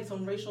saying like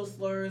some racial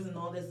slurs and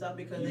all this stuff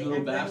because You they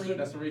little accidentally. bastard,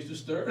 that's a racial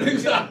stir.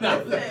 Listen,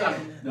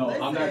 no,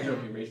 I'm not listen.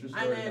 joking. Racial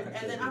stir.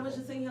 And then I was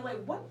just thinking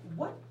like, what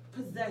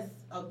possessed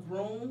a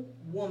grown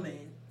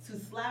woman to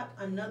slap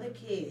another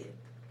kid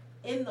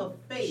in the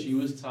face? She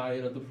was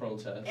tired of the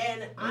protest.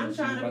 And I'm she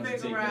trying was to about to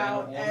take figure it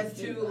out out on as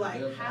the to kid.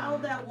 like Yeah. how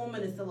that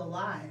woman is still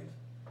alive,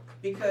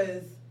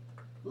 because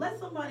let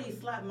somebody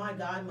slap my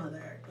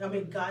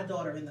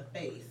goddaughter in the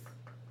face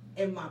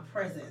in my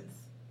presence,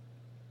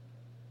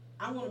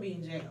 I'm gonna be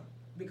in jail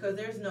because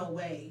there's no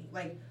way.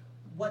 Like,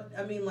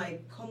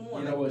 come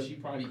on. You know what?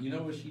 You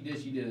know what she did?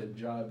 She did a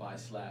drive-by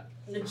slap.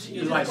 She She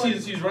was like,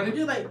 she's running.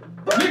 You're like,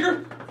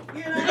 Nigger.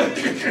 you know what I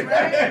mean?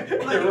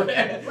 Right? Like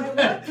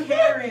what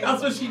Karen?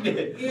 That's what she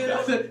did. You know?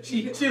 That's what,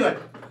 she like,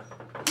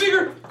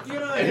 nigger. You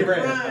know, And he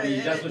ran. right. I mean,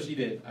 And that's what she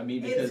did. I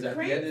mean, because it's at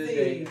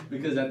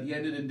the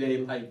end of the crazy. day,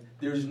 like,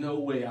 there's no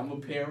way. I'm a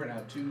parent. I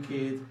have 2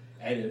 kids,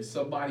 and if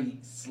somebody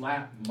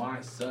slapped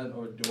my son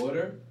or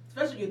daughter,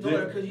 Especially your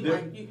daughter, because you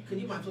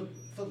there- might flip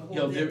the whole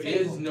yo, damn there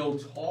table. is no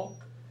talk.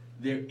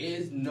 There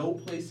is no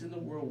place in the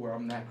world where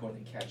I'm not going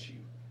to catch you.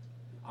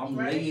 I'm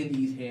Right. laying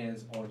these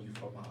hands on you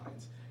for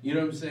mines. You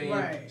know what I'm saying?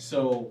 Right.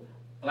 So,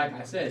 like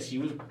I said, she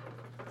was.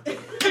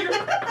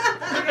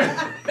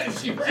 And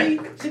she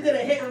ran. She did a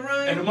hit and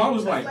run. And the mom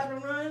was a like- slap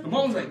and run. The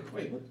mom was like,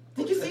 "Wait, what?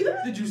 Did you see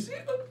that? Did you see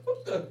it?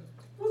 What the?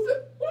 What's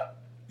that? What?"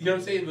 You know what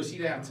I'm saying? But she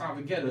didn't have time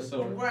to get her,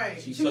 so Right.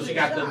 She She was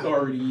got in the shock.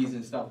 authorities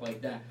and stuff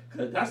like that.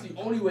 Because that's the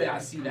only way I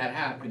see that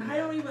happening. I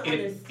don't even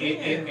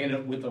understand.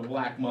 In with a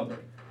black mother.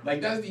 Like,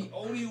 that's the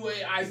only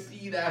way I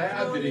see that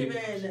I don't happening.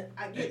 even.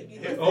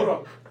 Listen. Hold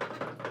on.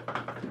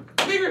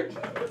 Nigger!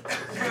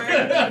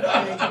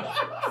 Right.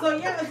 So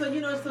yeah,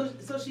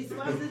 so she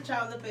slaps this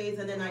child in the face,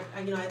 and then I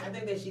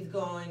think that she's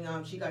going.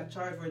 She got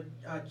charged for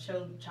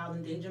child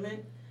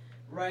endangerment,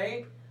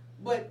 right?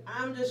 But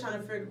I'm just trying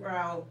to figure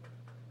out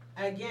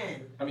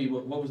again. I mean,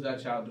 what was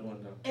that child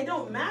doing, though? It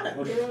don't matter.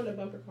 Okay. They were on the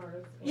bumper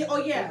cars. Yeah, oh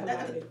yeah,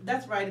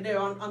 that's right. They're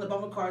on the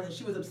bumper cars, and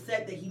she was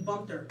upset that he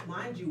bumped her.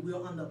 Mind you, we're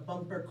on the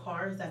bumper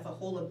cars. That's a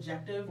whole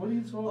objective. What are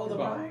you talking the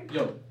about? ride?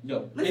 Yo,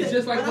 Listen, it's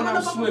just like when on I'm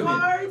the bumper swimming.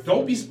 cars-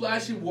 Don't be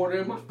splashing water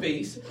in my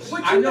face.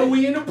 But I you know know-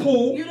 we in the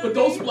pool, you know but what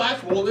I don't mean?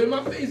 splash water in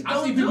my face. I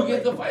Don't see do people get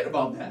it. to fight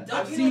about that. Don't-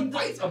 I've you seen know,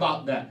 fights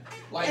about that.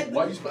 Like, and-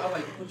 why you splash?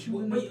 Like, put you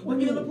in the pool. When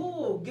you're in the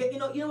pool, get you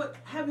know what?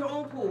 Have your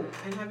own pool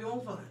and have your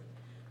own fun.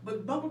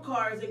 But bumper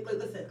cars,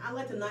 listen, I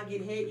like to not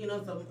get hit.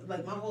 So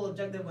like my whole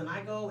objective when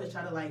I go is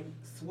try to like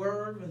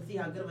swerve and see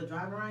how good of a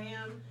driver I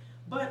am.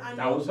 But I know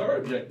That was her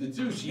objective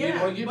too. She didn't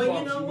Yeah, want to get but you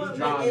bumped. know She was what? Like,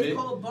 driving, it's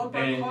called bumper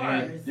and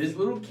cars. this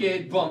little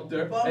kid bumped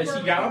her, and she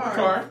Bumper got out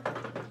the car. cars.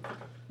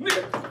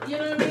 Nigga. You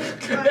know what I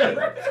mean?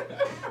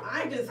 Like,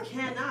 I just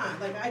cannot.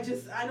 Like I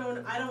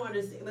don't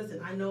understand.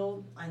 Listen, I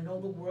know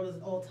the world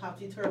is all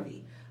topsy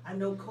turvy. I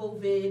know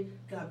COVID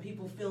got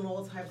people feeling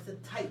all types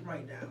of tight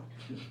right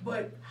now.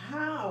 But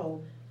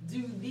how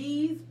do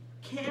these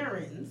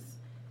Karens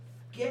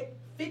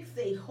fix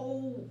a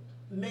whole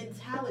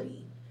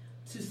mentality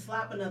to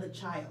slap another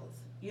child?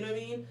 You know what I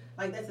mean?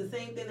 Like, that's the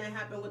same thing that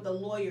happened with the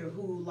lawyer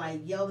who,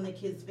 like, yelled in the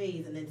kid's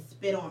face and then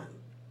spit on him,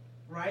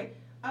 right?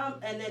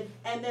 And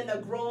then the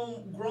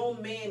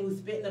grown man who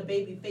spit in a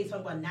baby face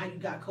talking about, now you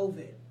got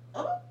COVID.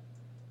 Oh.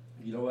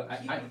 You know what?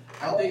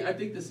 I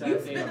think the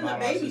sad thing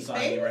about our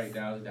society right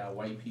now is that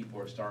white people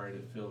are starting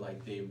to feel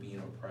like they're being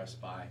oppressed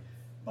by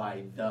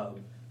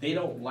them. They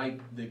don't like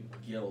the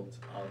guilt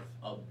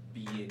of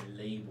being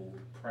labeled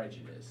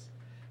prejudice.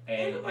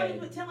 And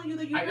even telling you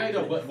that you're I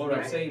know, but what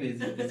I'm saying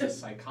is it's a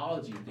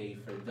psychology thing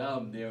for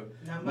them.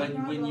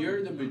 When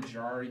you're the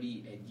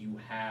majority and you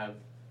have,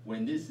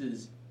 when this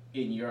is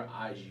in your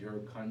eyes your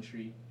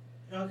country,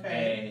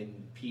 and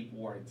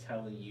people are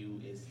telling you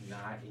it's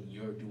not and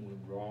you're doing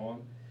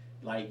wrong,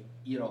 like,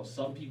 you know,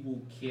 some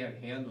people can't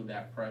handle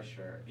that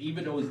pressure,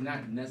 even though it's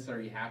not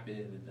necessarily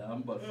happening to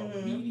them, but from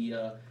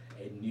media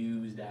and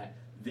news that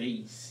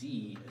they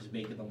see is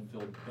making them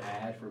feel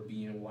bad for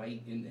being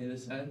white in a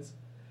sense.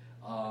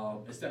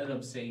 Instead of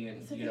them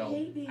saying, you know,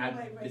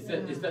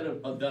 instead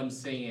of them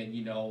saying,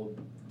 you know,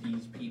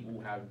 these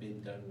people have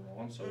been done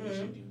wrong, so we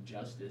should do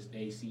justice,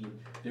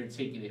 they're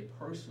taking it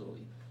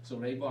personally. So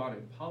when they go out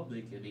in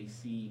public and they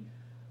see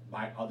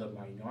other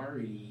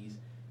minorities,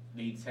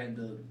 they tend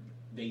to,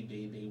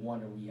 they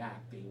want to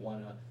react,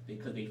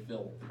 because they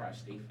feel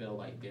oppressed, they feel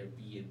like they're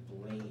being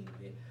blamed.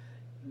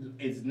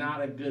 It's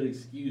not a good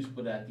excuse,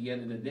 but at the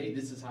end of the day,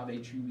 this is how they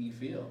truly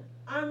feel.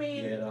 I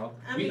mean, you know,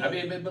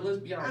 but let's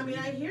be honest. I mean,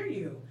 I hear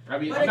you. I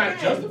mean, I'm not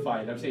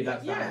justifying. I'm saying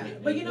that's not. Yeah,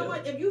 but you know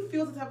what? If you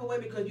feel the type of way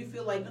because you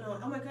feel like,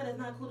 oh my God, it's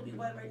not cool to be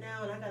white right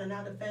now, and I gotta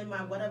now defend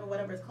my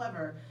whatever is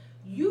clever,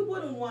 you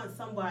wouldn't want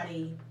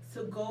somebody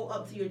to go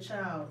up to your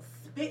child,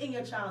 spit in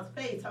your child's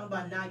face, talking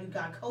about now you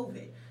got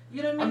COVID.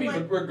 You know what I mean? I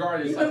mean, but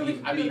regardless,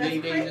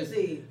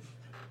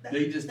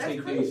 they just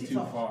take things too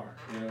far.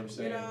 You know what I'm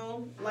saying? You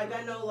know, like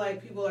I know,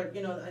 like people are,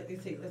 you know,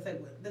 let's say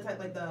the type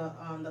like the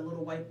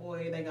little white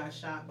boy that got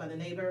shot by the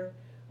neighbor,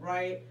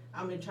 right?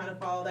 I'm been trying to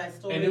follow that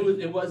story. And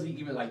it wasn't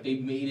even like they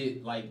made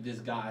it like this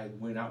guy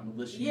went out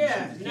maliciously.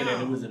 Yeah, no.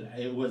 And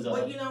it was a.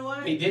 But you know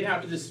what? They did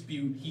have a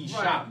dispute. He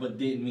shot, but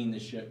didn't mean to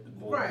shoot the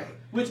boy. Right.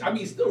 Which I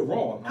mean, still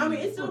wrong. I mean,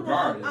 it's still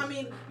wrong. I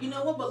mean, you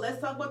know what? But let's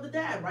talk about the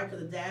dad, right?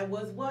 Because the dad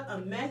was what? A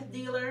meth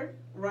dealer,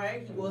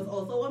 right? He was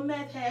also a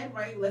meth head,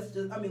 right? Let's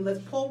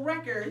pull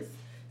records.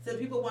 So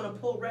people want to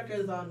pull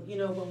records on, you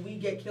know, when we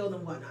get killed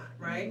and whatnot,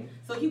 right?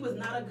 So he was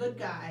not a good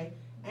guy.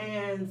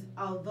 And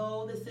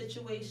although the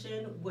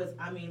situation was,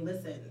 I mean,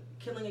 listen,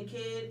 killing a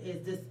kid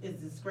is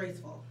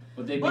disgraceful.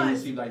 But they made it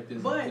seem like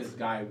this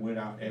guy went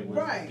out and was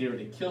there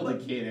to kill the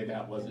kid, and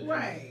that wasn't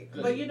right.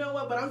 Good. But you know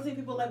what? But I'm seeing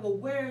people like, well,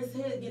 where is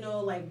his? You know,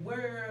 like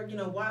where? You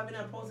know, why are we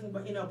not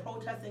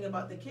protesting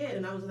about the kid?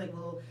 And I was like,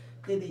 well,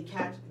 did they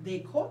catch? They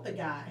caught the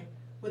guy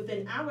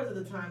within hours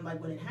of the time,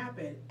 like when it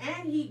happened,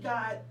 and he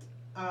got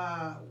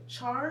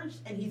charged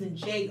and he's in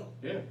jail.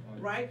 Yeah.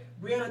 Right?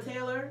 Breonna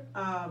Taylor.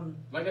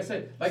 Like I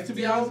said, like to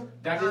be honest,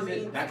 that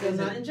isn't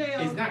not in jail.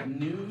 It's not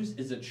news.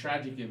 It's a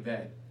tragic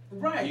event.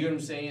 Right. You know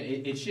what I'm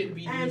saying? It shouldn't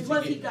be news. And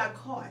plus, he got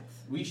caught.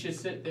 We should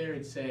sit there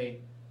and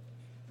say,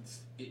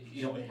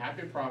 you know, it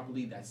happened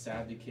properly. That's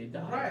sad the kid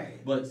died.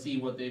 Right. But see,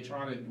 what they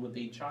try to do is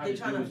they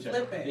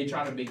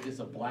try to make this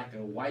a black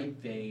and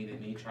white thing,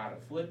 and they try to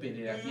flip it.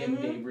 And at the end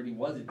of the day, it really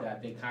wasn't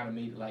that. They kind of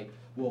made it like,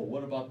 well,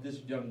 what about this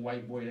young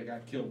white boy that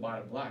got killed by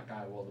the black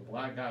guy? Well, the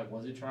black guy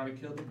wasn't trying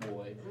to kill the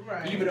boy.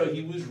 Right. Even though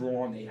he was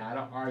wrong, they had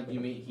an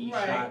argument. He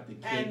shot the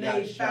kid. And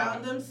they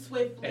found him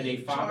swiftly. And they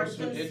found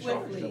him and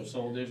charged him.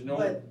 So there's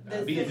no. I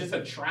mean, it's just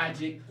a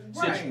tragic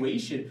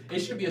situation. It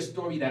should be a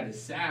story that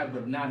is sad,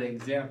 but not an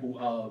example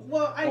of.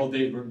 Well,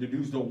 the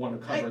news don't want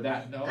to cover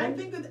that. No. I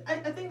think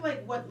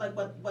like what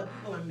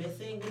people are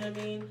missing. You know what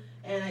I mean?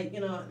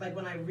 And like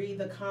when I read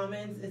the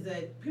comments, is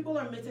that people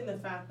are missing the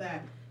fact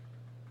that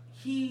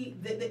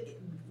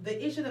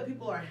the issue that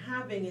people are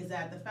having is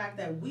that the fact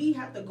that we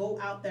have to go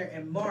out there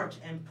and march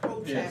and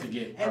protest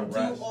and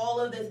do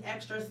all of this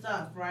extra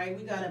stuff, right?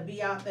 We got to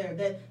be out there.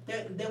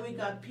 Then we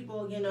got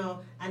people,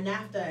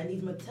 ANAFTA and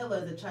these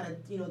Matillas that try to,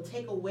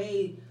 take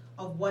away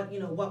of what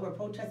we're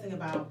protesting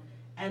about,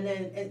 and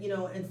then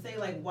and say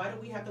like, why do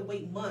we have to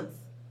wait months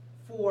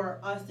for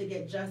us to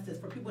get justice,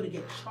 for people to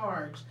get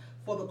charged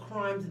for the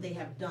crimes that they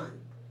have done,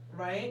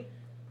 right?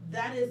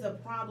 That is a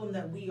problem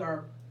that we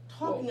are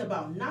talking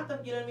about, not the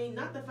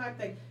not the fact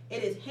that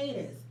it is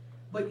heinous,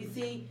 but you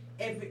see,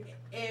 if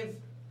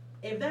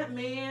that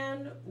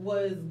man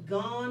was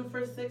gone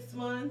for 6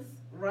 months,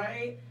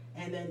 right,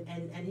 and then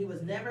and he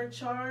was never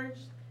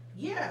charged,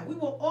 yeah, we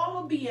will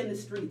all be in the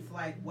streets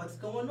like, what's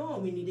going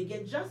on? We need to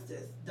get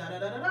justice,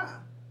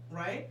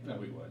 right? No,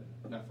 we wouldn't.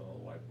 Not for a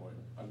little white boy.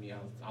 I mean,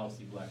 I don't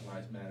see Black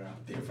Lives Matter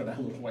out there for that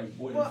little white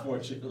boy,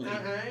 unfortunately.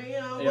 But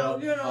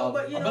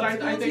I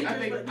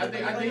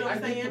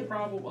think the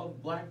problem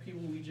of black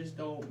people,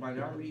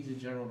 minorities in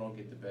general don't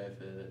get the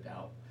benefit of the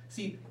doubt.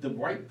 See, the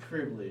white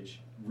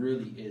privilege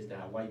really is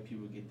that white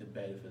people get the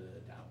benefit of the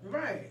doubt.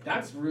 Right.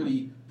 That's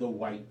really the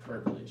white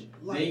privilege.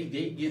 Like-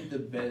 they get the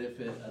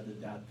benefit of the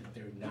doubt that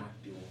they're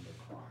not doing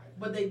the crime.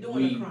 But they doing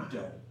We a crime.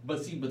 don't.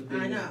 But see, but I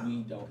thing know. is, we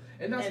don't,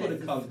 and that's And what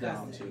it's it comes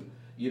down to. disgusting.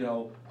 You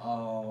know,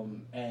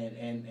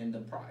 and the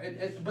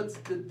but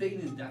the thing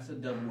is, that's a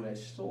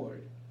double-edged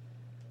sword.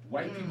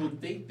 White people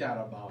think that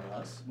about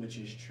us, which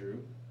is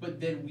true,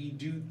 but then we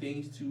do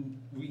things to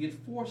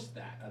reinforce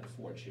that,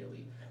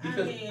 unfortunately.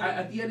 Because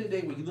at the end of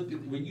the day,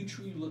 when you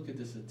truly look at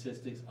the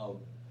statistics of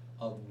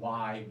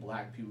why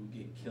black people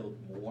get killed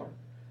more,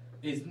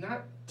 it's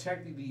not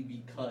technically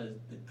because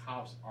the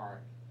cops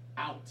are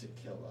out to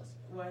kill us.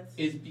 What?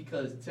 It's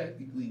because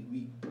technically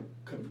we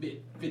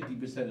commit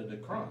 50% of the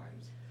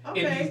crimes.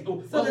 Okay, And so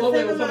these- the wait,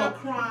 same amount of but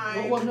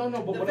crime. no,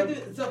 but the what I'm,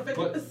 50 so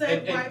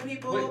 50% but- white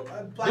people,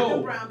 wait, black no,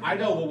 and brown people. I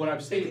know, but what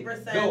I'm saying,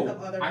 50% no,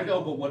 of other I know,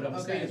 people. but what I'm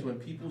saying Okay. is when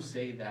people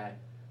say that,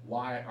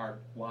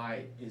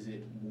 why is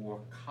it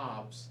more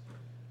cops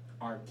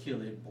are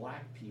killing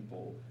black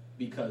people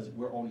because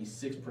we're only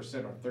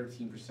 6% or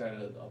 13%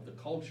 of the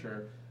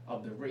culture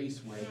of the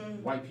race when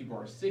white people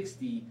are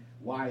 60?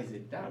 Why is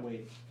it that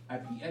way?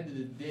 At the end of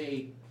the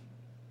day,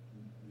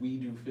 we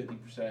do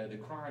 50% of the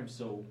crime,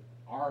 so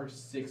our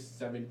 6,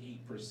 7,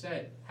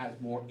 8% has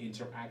more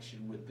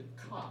interaction with the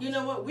cops. You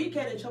know what? We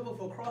get in trouble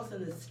for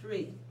crossing the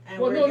street. And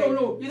Well, we're no, getting,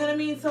 no. You know what I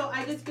mean? So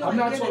I just feel I'm like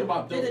not there's talking a,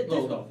 about there's a those.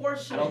 No. I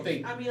disproportionate. don't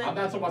think. I mean, like, I'm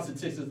not talking about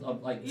statistics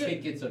of like Yeah.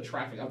 tickets or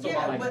traffic. I'm talking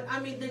yeah, about like. but I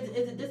mean,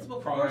 it's a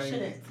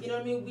disproportionate. You know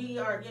what I mean? We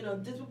are,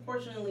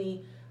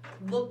 disproportionately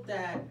looked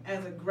at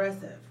as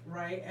aggressive,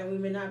 right? And we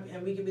may not,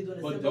 and we could be doing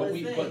the But simplest don't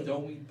we? thing. But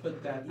don't we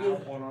put that Yeah.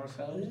 out on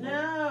ourselves?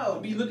 No. I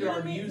mean, look at You know our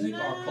what I mean? music,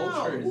 our No.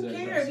 culture is Who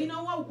cares? aggressive. You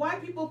know what?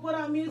 White people put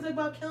out music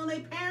about killing their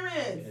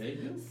parents. Yeah, they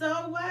do.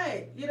 So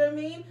what? You know what I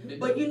mean? They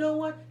But do. you know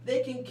what?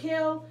 They can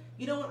kill.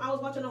 You know, I was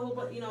watching a whole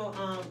bunch,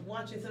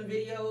 watching some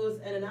videos,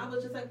 and then I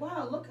was just like,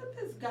 wow, look at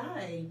this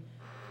guy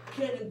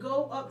can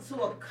go up to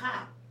a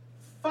cop,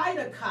 fight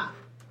a cop,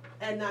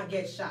 and not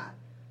get shot.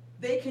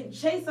 They can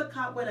chase a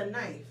cop with a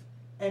knife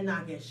and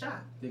not get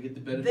shot. They get the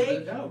benefit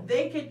of the doubt.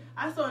 They could.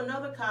 I saw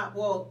another cop.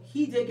 Well,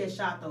 he did get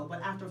shot though,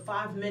 but after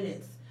 5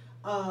 minutes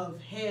of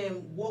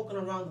him walking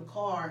around the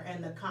car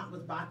and the cop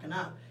was backing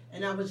up,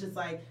 and I was just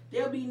like,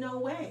 there'll be no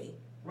way,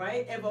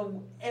 right? If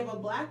a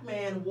black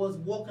man was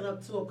walking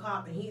up to a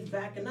cop and he's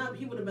backing up,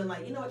 he would have been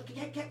like, you know what,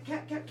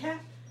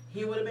 cat.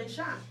 He would have been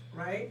shot,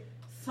 right?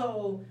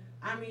 So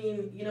I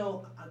mean,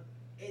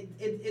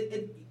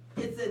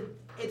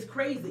 it's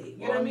crazy.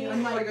 You know what I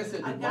mean? Like I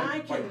said, a the guy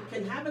white-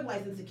 can have a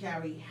license to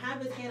carry,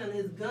 have his hand on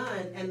his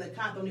gun, and the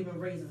cop don't even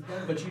raise his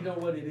gun. But you know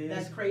what it is?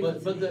 That's crazy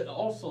But to me.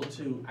 also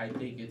too, I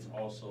think it's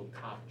also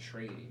cop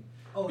training.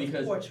 Oh, it's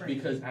poor training.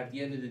 Because at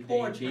the end of the day,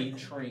 Poor they training.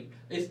 train.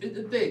 The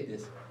thing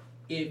is,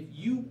 if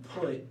you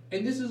put,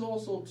 and this is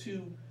also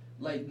too,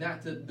 like,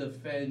 not to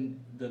defend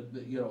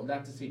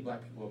not to say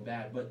black people are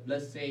bad, but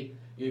let's say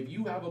if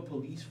you have a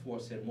police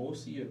force and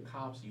most of your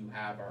cops you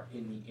have are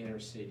in the inner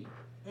city,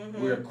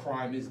 where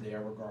crime is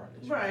there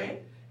regardless,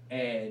 Right.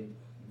 And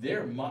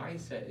their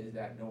mindset is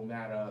that no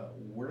matter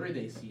where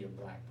they see a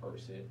black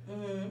person,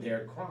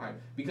 they're crime.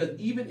 Because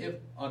even if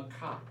a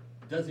cop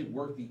doesn't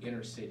work the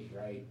inner city,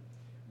 right?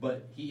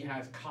 But he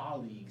has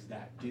colleagues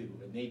that do,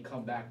 and they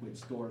come back with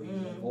stories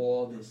of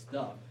all this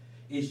stuff.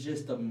 It's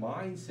just the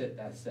mindset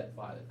that's set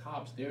by the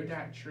cops. They're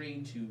not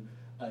trained to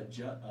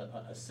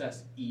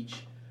assess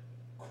each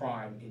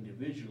crime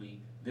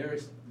individually.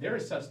 They're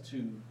assessed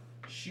to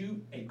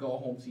shoot and go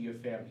home to your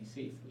family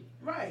safely.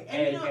 Right,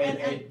 And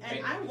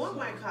I want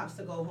my cops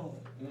to go home,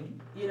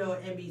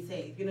 and be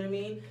safe. You know what I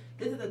mean?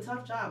 This is a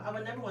tough job. I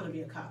would never want to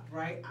be a cop,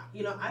 right?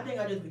 I think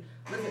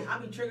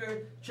I'll be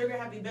trigger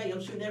happy Betty.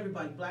 I'm shooting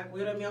everybody, black. You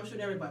know what I mean? I'm shooting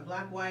everybody,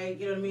 black, white.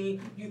 You know what I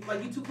mean? You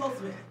too close,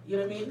 man. You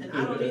know what I mean? And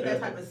I don't need that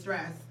type of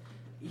stress.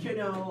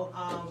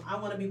 I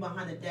want to be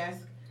behind a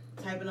desk,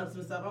 typing up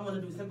some stuff. I want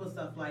to do simple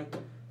stuff like,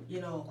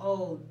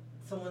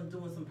 someone's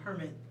doing some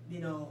permit, you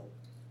know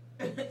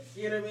what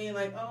I mean?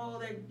 Like,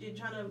 you're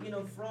trying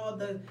to, fraud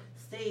the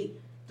state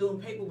doing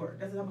paperwork.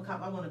 That's the type of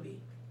cop I want to be,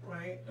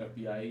 right?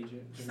 FBI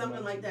agent?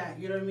 Something like that.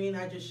 You know what I mean?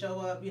 I just show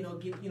up,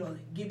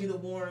 give you the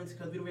warrants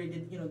because we already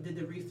did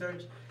the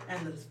research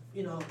and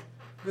the,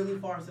 really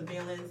far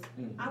surveillance.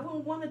 I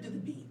wouldn't want to do the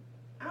beat.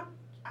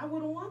 I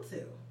wouldn't want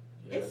to.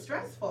 Yeah. It's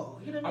stressful.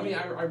 You know what I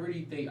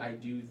mean? I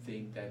do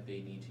think that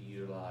they need to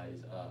utilize,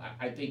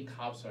 I think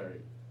cops are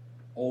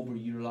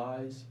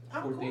overutilized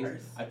for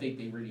things. I think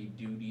they really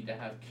do need to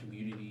have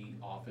community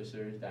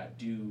officers that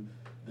do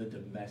the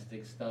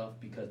domestic stuff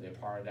because they're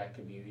part of that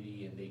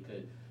community and they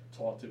could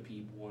talk to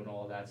people and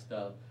all that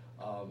stuff.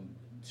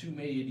 Too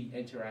many of the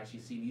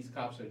interactions, these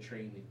cops are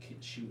trained to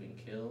shoot and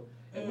kill,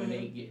 and when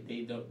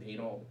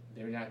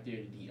they're not there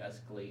to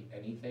de-escalate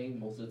anything.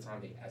 Most of the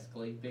time they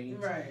escalate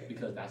things, right?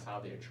 Because that's how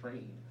they're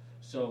trained.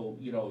 So,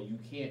 you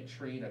can't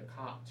train a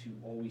cop to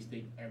always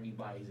think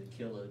everybody's a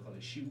killer going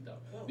to shoot them.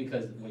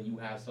 Because when you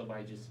have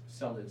somebody just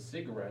selling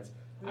cigarettes,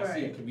 I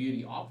see a Right.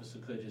 community officer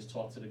could just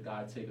talk to the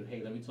guy, take it,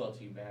 hey, let me talk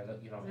to you, man,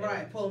 you know, hey,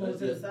 Right, pull them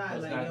to the side,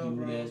 let's like, not yo, do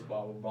bro. this,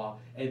 blah, blah, blah.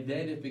 And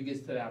then if it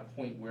gets to that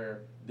point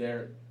where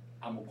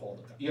I'm gonna call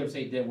you know what I'm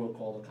saying, then we'll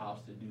call the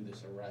cops to do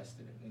this arrest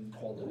and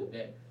call it a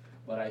day.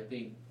 But I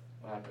think,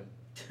 what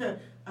happened?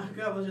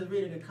 I was just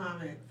reading a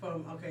comment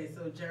from,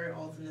 so Jerry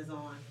Alton is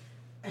on,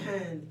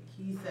 and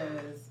he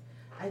says,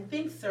 I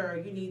think,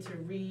 sir, you need to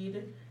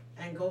read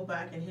and go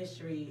back in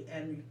history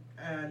and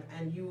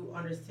you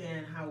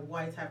understand how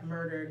whites have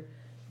murdered,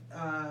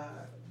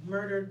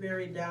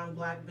 buried down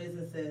black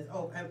businesses,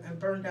 and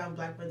burned down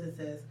black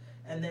businesses,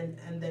 and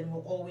then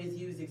will always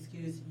use the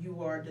excuse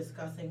you are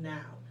discussing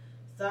now.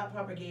 Stop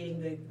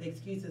propagating the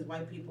excuses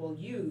white people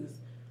use.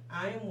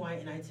 I am white,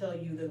 and I tell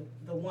you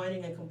the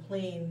whining and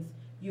complaints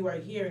you are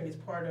hearing is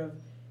part of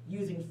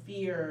using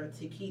fear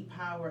to keep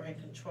power and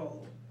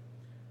control.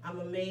 I'm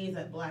amazed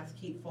that blacks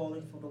keep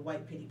falling for the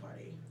white pity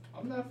party.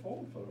 I'm not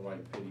falling for the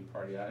white pity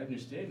party, I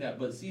understand that,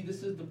 but see,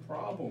 this is the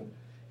problem.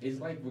 It's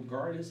like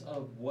regardless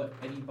of what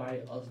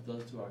anybody else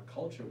does to our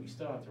culture, we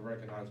still have to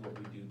recognize what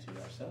we do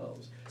to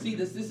ourselves. See,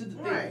 this is the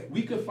thing. Right.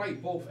 We could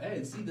fight both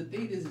ends. See, the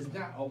thing is, it's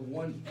not a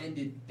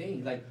one-ended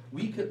thing. Like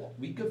we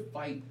could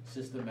fight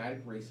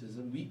systematic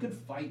racism. We could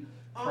fight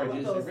All of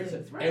prejudice those and racism,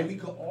 things, right. and we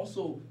could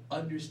also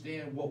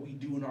understand what we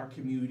do in our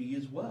community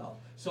as well.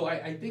 So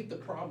I think the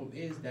problem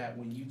is that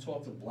when you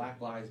talk to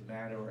Black Lives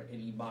Matter or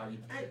anybody,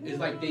 it's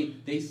like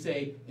they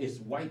say it's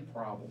white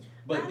problem,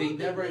 but they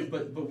never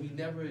but we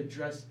never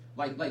address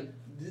like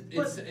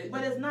it's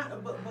but it's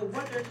not. But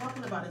what they're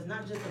talking about is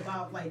not just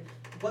about like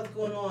what's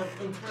going on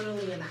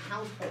internally in the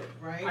household,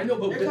 right? I know,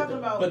 but they're talking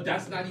about but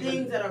that's not things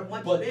even that are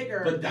much but,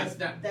 bigger. But that's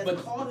not. That's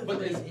but causing but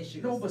these it's-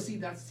 issues. No, but see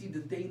the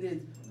thing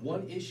is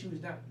one issue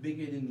is not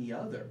bigger than the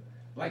other.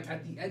 Like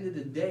at the end of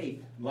the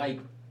day, like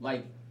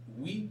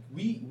we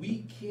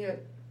can't,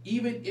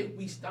 even if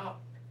we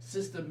stop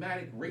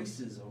systematic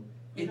racism,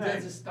 it Okay.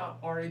 doesn't stop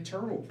our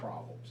internal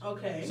problems.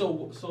 Okay.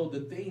 So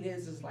the thing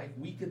is like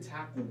we could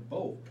tackle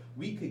both.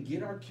 We could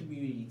get our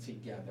community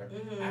together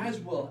as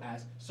well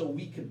as so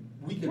we could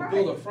Right.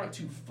 build a front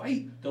to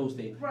fight those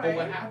things. But Right.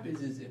 what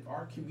happens is if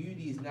our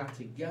community is not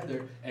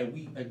together and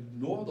we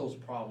ignore those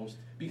problems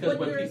because But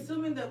when you're people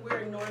assuming that we're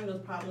ignoring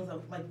those problems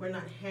of like we're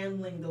not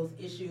handling those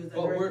issues,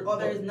 But we're- or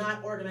there's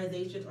not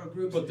organizations or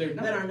groups But they're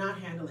not. that are not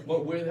handling but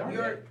it. where are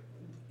You're,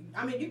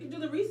 I mean, you can do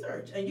the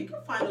research and you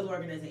can find those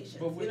organizations.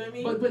 But You know what I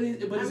mean?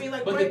 But I mean,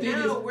 like but right the thing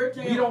now is, we're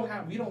we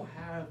don't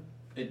have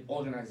an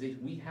organization.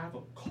 We have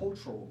a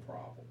cultural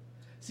problem.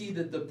 See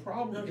that the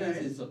problem Okay.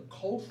 is it's a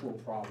cultural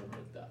problem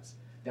with us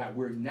that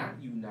we're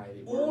not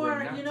united. Or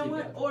we're not you know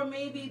together. what? Or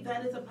maybe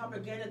that is a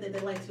propaganda that they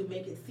like to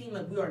make it seem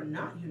like we are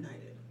not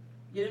united.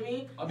 You know what I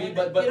mean? I mean, And-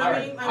 but you know what all I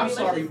right. mean? I'm let's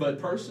sorry, just- but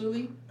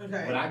personally,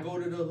 okay. when I go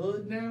to the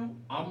hood now,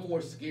 I'm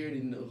more scared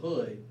in the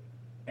hood,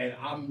 and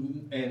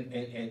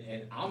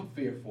I'm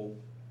fearful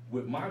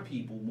with my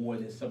people more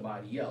than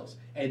somebody else.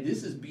 And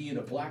this is being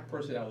a black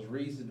person that was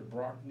raised in the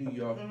Bronx, New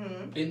York,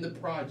 in the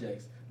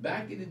projects.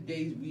 Back in the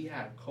days, we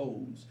had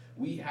codes.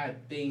 We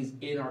had things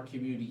in our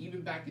community.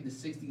 Even back in the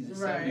 60s and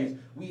 70s,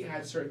 we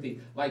had certain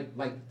things.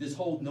 Like this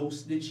whole no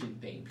snitching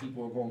thing.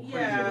 People are going crazy.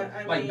 Yeah, over.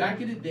 I Like mean-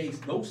 back in the days,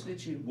 no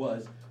snitching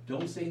was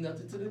don't say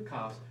nothing to the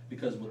cops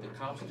because what the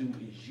cops do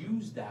is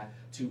use that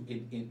to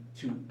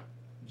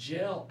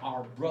jail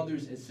our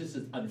brothers and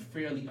sisters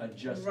unfairly,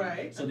 unjustly.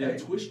 Right, So okay. they'll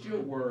twist your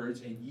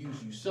words and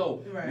use you.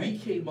 So Right. we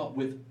came up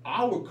with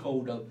our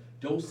code of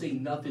don't say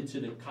nothing to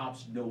the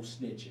cops, no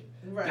snitching.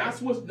 Right.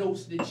 That's what no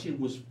snitching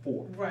was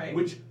for. Right.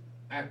 Which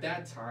at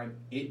that time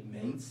it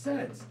made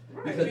sense.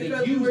 Right, Because they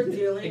we used were it.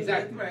 dealing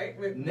Exactly.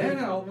 with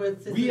Now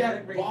with we have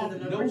systematic evolved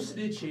racism and no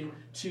racism. snitching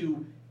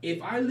to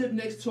if I live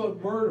next to a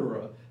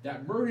murderer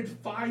that murdered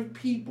 5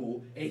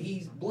 people and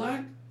he's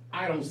black,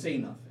 I don't say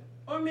nothing.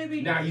 Or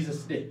maybe Now he's a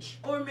snitch.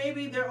 Or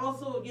maybe they're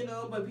also,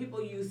 but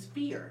people use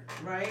fear,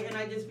 right? And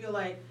I just feel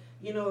like,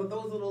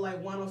 those little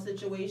like one-off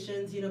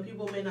situations,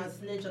 people may not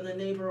snitch on the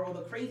neighbor or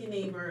the crazy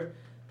neighbor,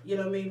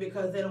 maybe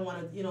because they don't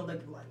want to,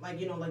 like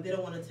they don't want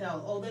to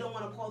tell. Oh, they don't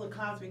want to call the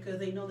cops because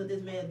they know that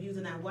this man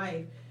abusing that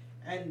wife,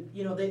 and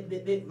they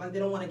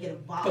don't want to get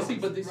involved. But see,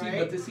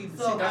 right? that's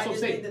So what I I'm just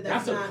saying. think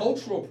That's a not-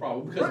 cultural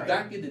problem because Right.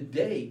 back in the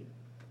day,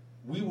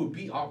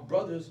 our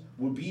brothers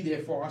would be there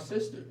for our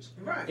sisters.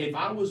 Right. If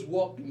I was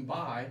walking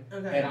by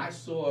Okay. and I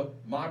saw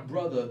my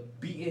brother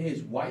beating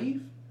his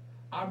wife,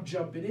 I'm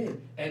jumping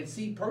in. And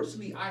see,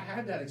 personally, I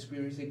had that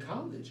experience in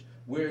college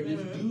where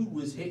this dude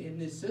was hitting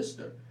his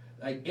sister,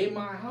 like in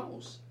my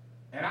house.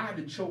 And I had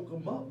to choke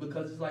him up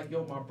because it's like,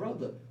 yo, my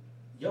brother,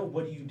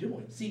 what are you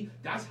doing? See,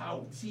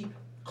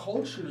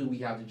 culturally we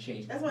have to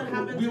change. That's what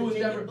happened to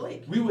Jacob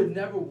Blake. We would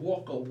never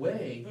walk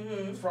away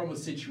Mhm. from a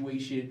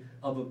situation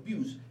of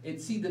abuse. And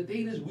see, the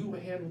thing is, we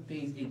would handle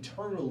things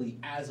internally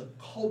as a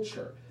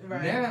culture.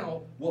 Right.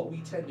 Now, what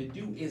we tend to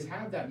do is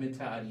have that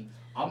mentality.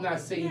 I'm not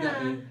saying Yeah.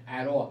 nothing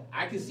at all.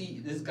 I can see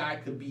this guy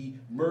could be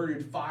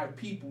murdered 5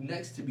 people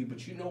next to me,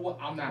 but you know what?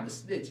 I'm not a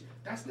snitch.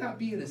 That's not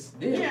being a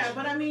snitch. Yeah,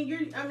 but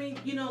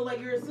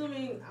you're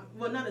assuming,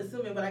 well, not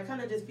assuming, but I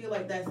kind of just feel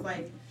like that's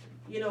like,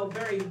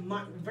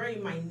 very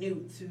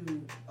minute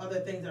to other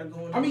things that are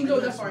going on. I mean, no,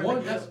 Like, that's as far as, one.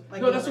 like, That's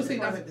like, no, that's like, what I'm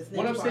saying. as far as, That's like, the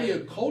what I'm snitch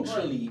saying. part.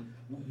 Culturally,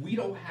 we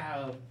don't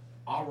have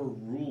our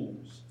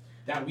rules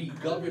that we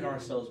govern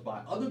ourselves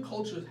by. Other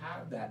cultures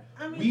have that.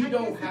 I mean, We I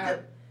don't guess it have.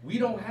 We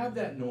don't have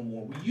that no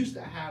more. We used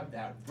to have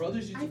that.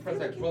 Brothers used to I press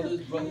feel like like it brothers.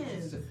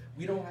 depends.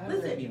 We don't have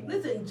that anymore.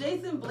 Listen.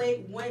 Jason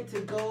Blake went to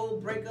go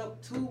break up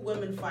 2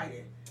 women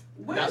fighting.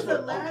 When's That's the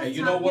what- last okay, time?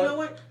 you know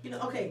what?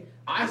 Okay.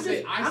 I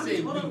say hold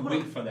we on, hold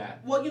wait on. for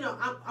that. Well,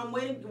 I'm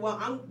waiting.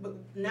 Well, but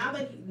now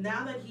that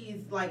he's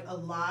like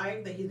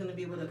alive, that he's gonna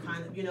be able to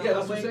kind of, Yeah,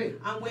 that's what I'm saying.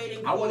 I'm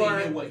waiting. I want to for-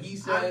 hear what he I'm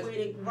says.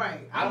 waiting.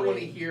 Right. I don't want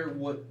to waiting- hear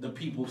what the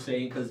people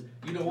saying because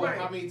you know what? Right.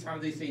 How many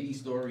times they say these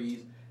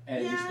stories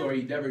and the Yeah.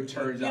 story never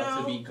turns You out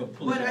to know, be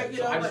complete. but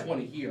So I just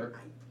want to hear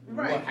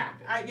Right. what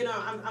happened.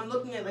 I'm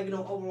looking at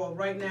overall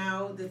right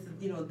now. This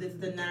is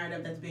the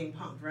narrative that's being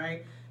pumped,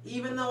 right?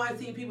 Even though I've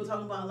seen people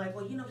talking about like,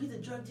 well, he's a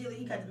drug dealer,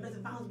 he got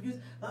domestic violence abuse,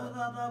 blah blah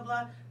blah blah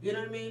blah. You know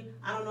what I mean?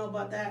 I don't know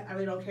about that. I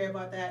really don't care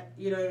about that.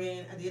 You know what I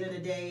mean? At the end of the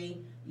day,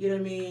 you know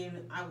what I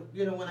mean?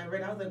 When I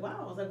read, I was like, wow.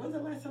 I was like, when's the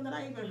last time that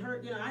I even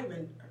heard?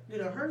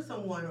 Heard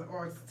someone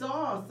or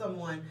saw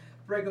someone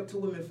break up 2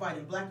 women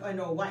fighting, black and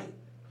or white,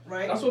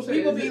 right? That's what I'm saying.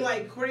 People be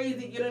like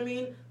crazy, you know what I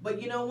mean?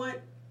 But you know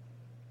what?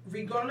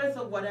 Regardless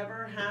of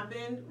whatever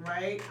happened,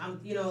 right? I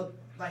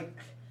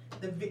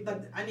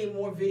need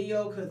more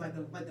video because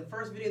the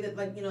first video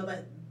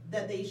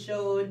that they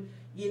showed,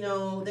 they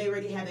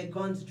already had their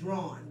guns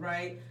drawn,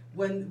 right?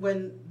 When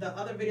the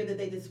other video that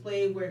they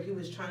displayed where he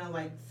was trying to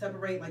like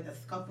separate like the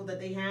scuffle that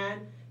they had,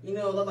 it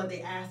looked like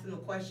they asked him a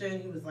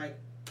question. He was like,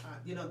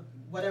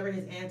 whatever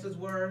his answers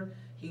were,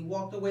 he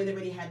walked away. They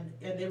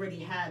already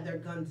had their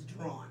guns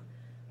drawn,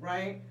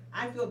 right?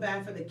 I feel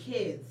bad for the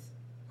kids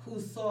who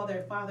saw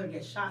their father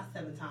get shot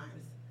 7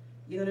 times.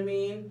 You know what I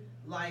mean?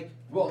 Like,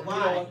 Well, why?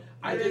 you know what?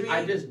 You know what I I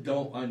mean? just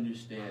don't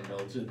understand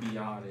though, to be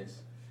honest.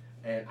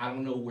 And I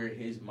don't know where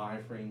his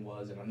mind frame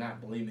was, and I'm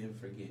not blaming him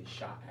for getting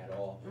shot at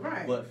all.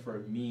 Right. But for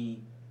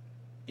me,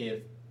 if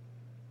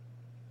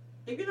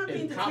you're not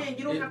being detained,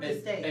 you don't have to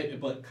stay.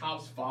 But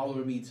cops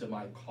following me to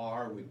my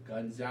car with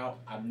guns out,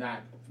 I'm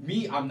not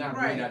bringing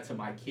that to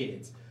my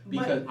kids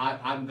because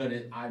I'm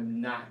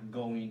not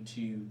going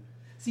to.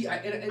 See,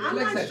 I'm like not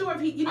I said, sure if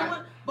he,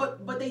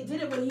 but they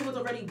did it when he was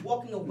already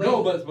walking away.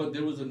 No, but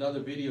there was another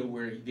video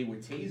where they were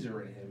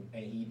tasering him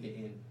and he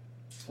didn't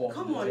fall.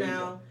 Come on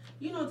now,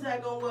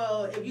 Dagon.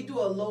 Well, if you do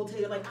a low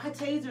taser, like I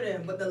tasered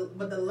him, but the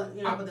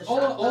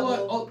shot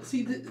level.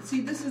 See, this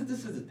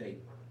is the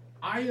thing.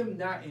 I am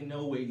not in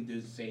no way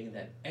just saying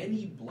that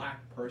any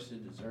black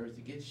person deserves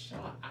to get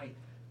shot.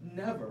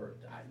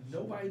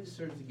 Nobody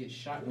deserves to get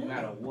shot no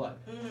matter what.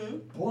 Mm-hmm.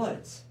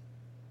 But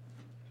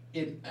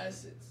in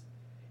essence,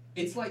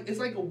 it's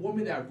like a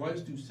woman that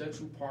runs through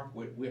Central Park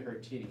with her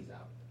titties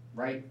out,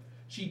 right?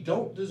 She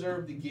don't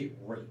deserve to get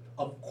raped.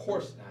 Of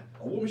course not.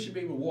 A woman should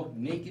be able to walk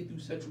naked through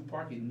Central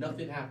Park and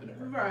nothing happened to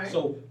her. Right.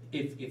 So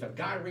if a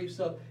guy rapes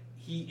her,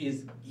 he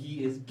is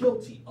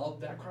guilty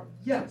of that crime.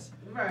 Yes.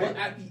 Right. But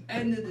at the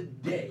end of the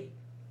day,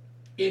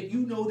 if you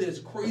know there's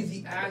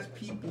crazy ass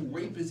people,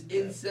 rapists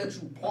in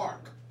Central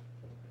Park,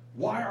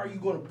 why are you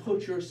going to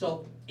put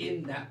yourself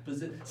in that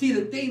position? See,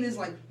 the thing is,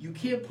 like, you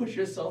can't put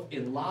yourself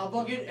in lava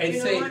and you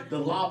know say what? the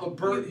lava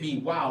burnt me.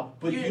 Wow,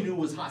 but you knew it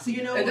was hot. See,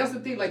 and that's the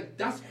thing. Like,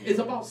 it's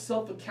about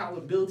self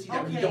accountability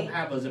that we don't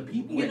have as a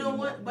people. You know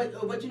anymore.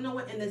 what? But you know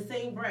what? In the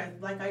same breath,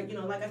 like I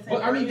said.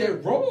 But I mean, they're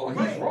wrong.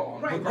 Right, He's wrong.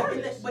 Right.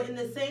 Regardless. But in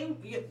the same,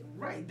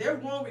 right, they're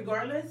wrong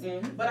regardless.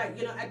 Mhm. But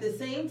at the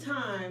same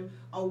time,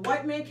 a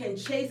white man can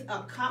chase a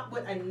cop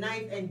with a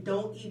knife and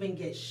don't even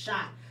get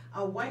shot.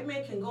 A white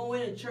man can go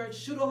in a church,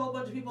 shoot a whole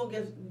bunch of people,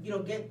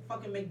 and get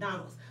fucking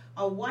McDonald's.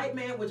 A white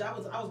man, which I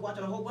was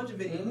watching a whole bunch of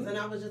videos, Mm-hmm. and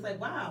I was just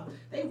like, wow,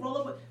 they roll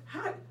over.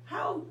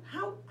 How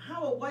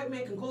a white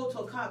man can go to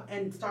a cop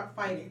and start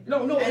fighting?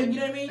 No, and you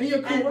know what I mean? And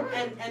you're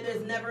correct. And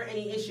there's never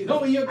any issues. No,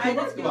 and you're I just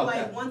correct feel about like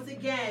that. once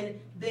again,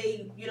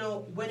 they,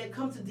 when it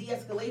comes to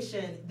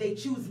de-escalation, they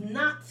choose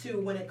not to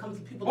when it comes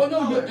to people. Oh of no,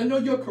 color.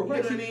 you're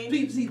correct. You know what I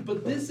mean? See,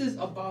 but this is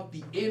about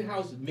the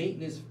in-house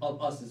maintenance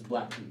of us as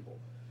black people.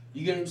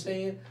 You get what I'm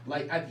saying?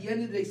 Like at the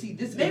end of the day, see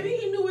this. Maybe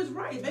he knew his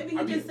rights. Maybe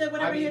he just said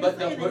whatever he had to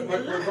say.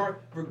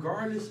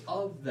 Regardless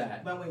of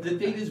that, the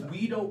thing is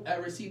we don't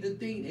ever see. The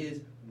thing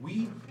is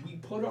we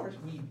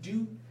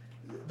do.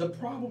 The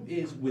problem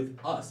is with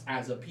us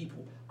as a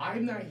people.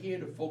 I'm not here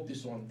to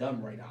focus on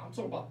them right now. I'm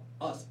talking about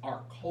us,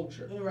 our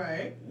culture.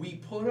 Right. We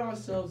put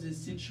ourselves in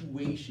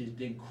situations,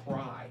 then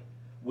cry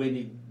when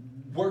it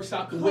works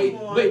out the way.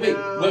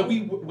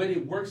 When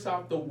it works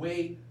out the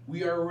way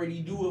we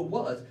already knew it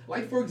was.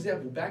 Like for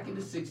example, back in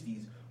the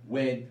 '60s,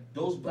 when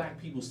those black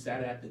people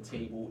sat at the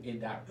table in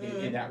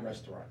that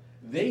restaurant,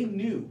 they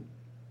knew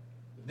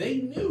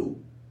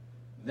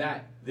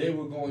that they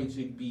were going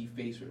to be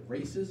faced with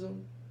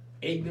racism,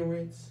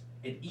 ignorance,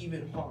 and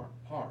even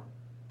harm.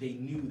 They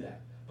knew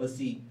that. But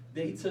see,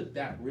 they took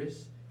that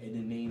risk in the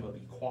name of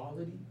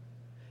equality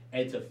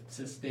and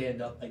to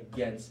stand up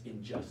against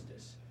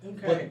injustice.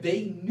 Okay. But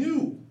they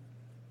knew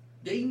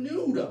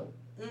though,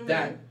 Mm-hmm.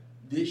 that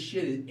this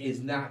shit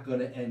is not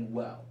gonna end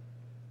well.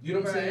 You know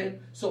what I'm Right. saying?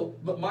 So,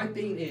 but my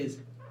thing is,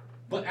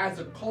 but as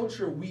a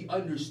culture, we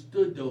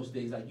understood those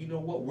things. Like, you know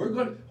what? We're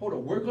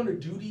gonna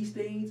do these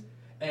things,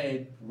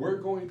 and we're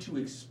going to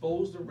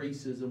expose the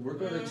racism. We're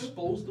going to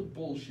expose the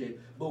bullshit.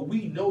 But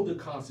we know the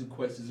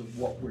consequences of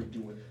what we're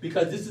doing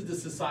because this is the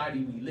society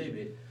we live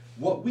in.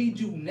 What we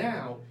do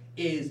now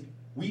is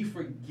we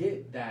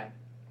forget that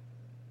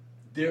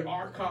there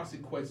are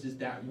consequences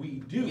that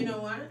we do. You know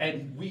what?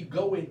 And we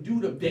go and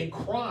do them, then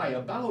cry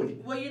about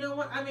it. Well, you know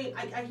what? I mean,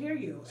 I hear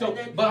you. So, And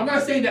then, but I'm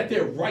not saying that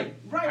they're right.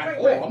 At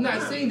all. I'm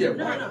not saying they're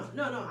right.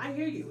 No. I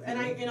hear you, and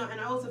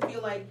I also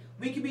feel like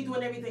we could be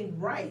doing everything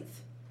right,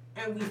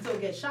 and we still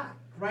get shot.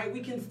 Right? We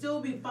can still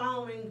be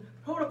following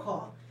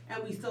protocol,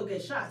 and we still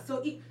get shot.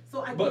 So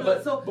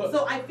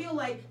I feel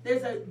like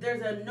there's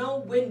a no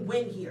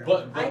win-win here.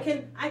 But I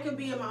can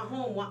be in my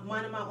home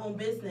minding my own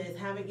business,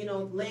 having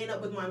laying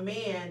up with my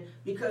man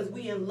because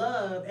we in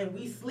love and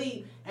we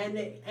sleep and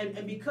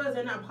because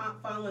they're not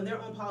following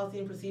their own policy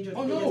and procedures,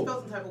 they just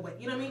felt some type of way.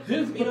 You know what I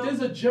mean?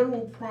 There's a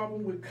general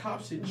problem with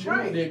cops in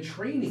general. Right. Their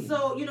training.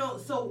 So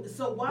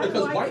so why?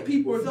 Because white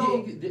people are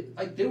getting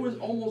like there was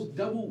almost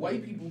double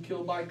white people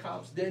killed by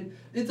cops. Then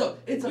it's a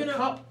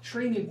cop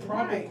training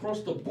problem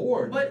across the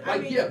board. But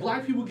like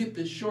black people get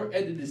the short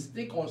end of the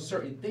stick on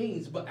certain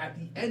things, but at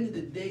the end of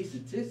the day,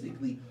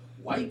 statistically,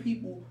 white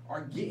people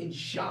are getting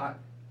shot.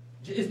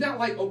 It's not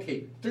like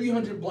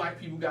 300 black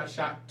people got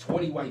shot,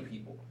 20 white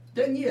people.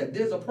 Then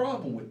there's a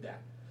problem with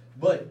that.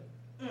 But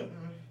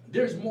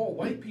there's more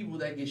white people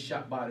that get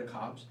shot by the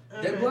cops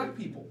than black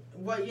people.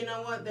 Well, you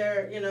know what?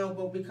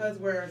 But because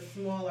we're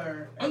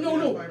smaller. Oh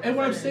no. And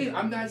what I'm saying,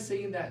 I'm not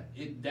saying that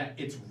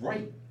it's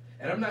right.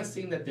 And I'm not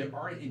saying that there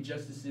aren't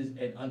injustices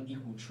and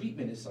unequal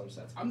treatment in some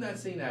sense. I'm not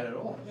saying that at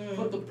all.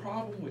 But the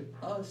problem with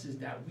us is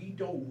that we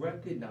don't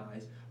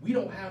recognize, we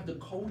don't have the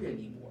code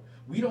anymore.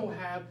 We don't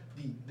have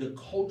the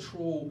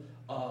cultural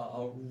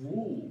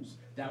rules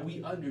that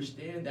we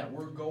understand that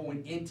we're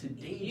going into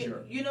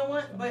danger. You know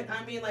what? But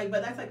I mean,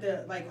 but that's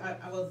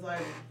I was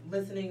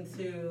listening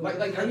to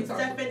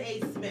Stephen A.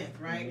 Smith,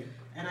 right?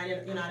 And I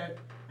didn't,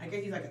 I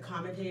guess he's like a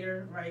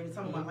commentator, right? He was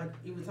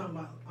talking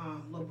about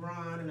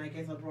LeBron, and I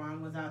guess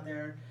LeBron was out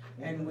there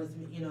and was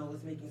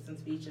making some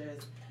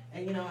speeches,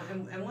 and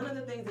and one of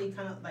the things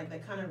that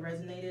that kind of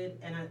resonated,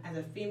 and as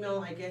a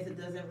female, I guess it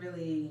doesn't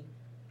really,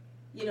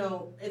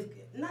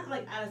 it's not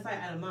like out of sight,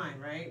 out of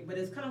mind, right? But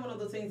it's kind of one of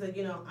those things that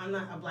I'm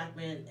not a black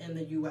man in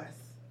the U.S.,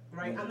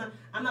 right?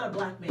 I'm not a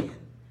black man,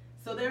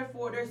 so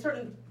therefore there's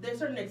certain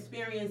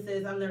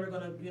experiences I'm never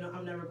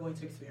going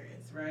to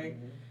experience, right?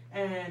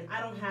 And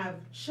I don't have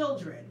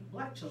children,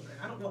 black children.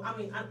 I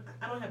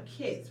don't have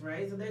kids,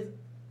 right? So there's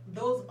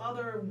those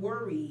other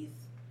worries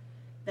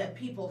that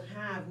people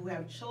have who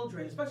have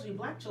children, especially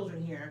black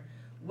children here,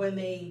 when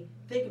they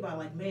think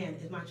about man,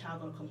 is my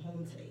child gonna come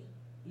home today?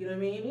 You know what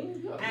I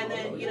mean? And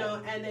then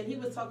and then he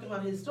was talking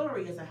about his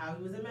story as to how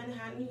he was in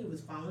Manhattan. He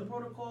was following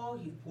protocol.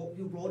 He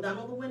rolled down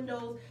all the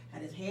windows,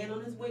 had his hand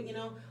on his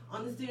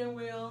on the steering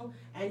wheel,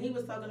 and he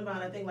was talking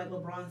about, I think like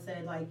LeBron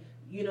said,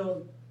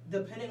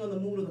 depending on the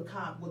mood of the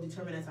cop will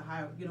determine as to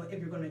how, if you're going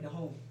to make it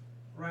home,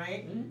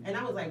 right? And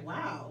I was like,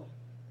 wow,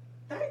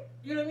 that,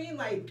 you know what I mean?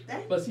 Like,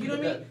 that,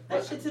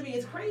 that shit to me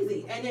is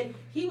crazy. And then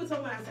he was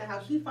talking about how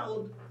he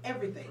followed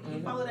everything. He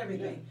followed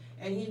everything.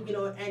 And he,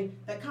 and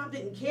the cop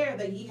didn't care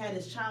that he had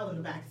his child in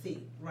the back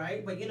seat,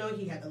 right? But,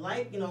 he had the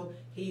light, here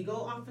you go,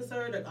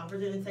 officer. The officer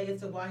didn't take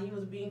it to why he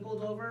was being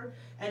pulled over.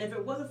 And if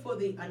it wasn't for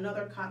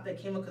another cop that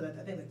came up, because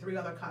I think the 3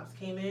 other cops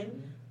came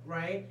in,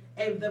 right?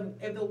 If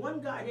the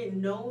one guy didn't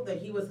know that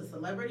he was a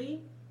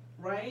celebrity,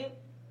 right,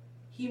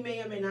 he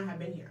may or may not have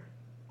been here,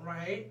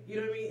 right? You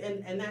know what I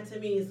mean? And that to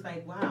me is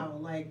like, wow,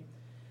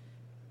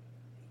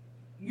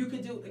 you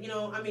could do,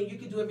 you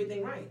could do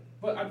everything right.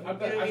 But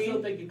I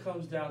still think it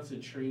comes down to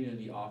training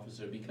the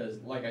officer because,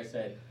 like I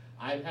said,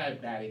 I've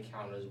had bad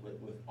encounters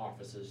with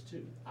officers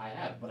too. I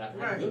have, but I've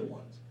had good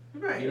ones.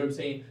 Right. You know what I'm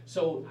saying?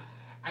 So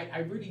I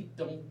really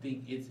don't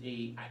think it's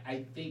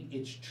I think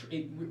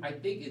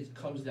it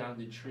comes down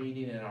to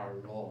training and our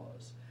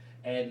laws,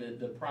 and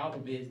the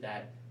problem is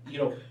that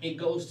it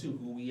goes to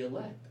who we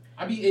elect.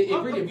 I mean, if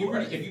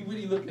you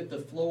really look at the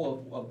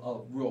flow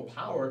of real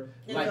power,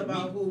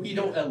 we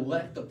don't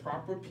elect the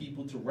proper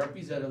people to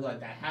represent us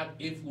that have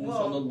influence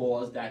on the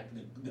laws that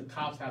the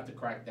cops have to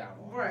crack down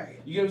on.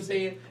 Right. You know what I'm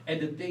saying? And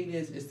the thing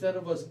is, instead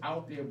of us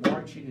out there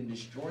marching and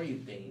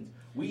destroying things,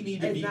 we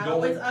need to be going. It's not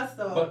always us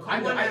though. But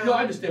I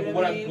understand.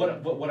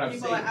 But what I'm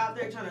saying, people are out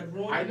there trying to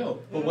ruin. I know,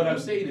 but what I'm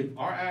saying, if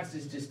our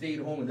asses just stayed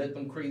home and let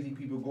them crazy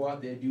people go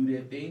out there and do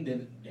their thing,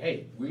 then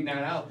hey, we're not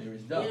out there.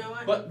 It's done. You know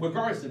what? But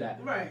regardless of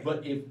that, right.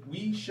 But if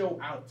we show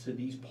out to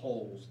these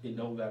polls in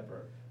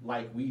November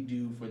like we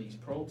do for these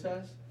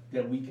protests,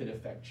 then we could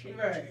affect change.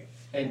 Right.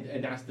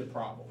 And that's the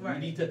problem. Right.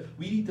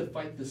 We need to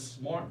fight the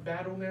smart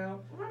battle now.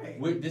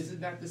 Right. This is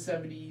not the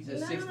 70s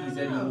and 60s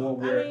anymore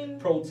where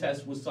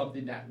protest was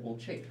something that will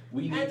change.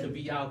 We need to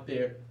be out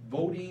there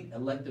voting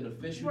elected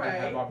officials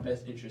that have our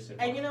best interests in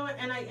mind. And you know what,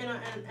 and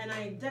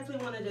I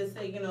definitely want to just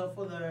say,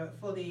 for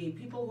the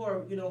people who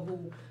are,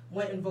 who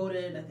went and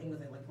voted, I think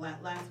it was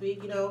like last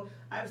week,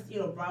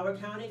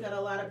 Broward County got a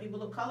lot of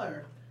people of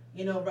color,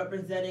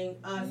 representing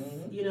us,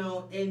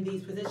 in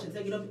these positions. So,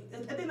 I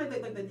think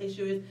like the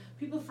issue is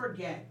people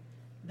forget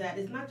that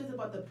it's not just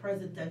about the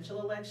presidential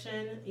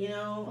election,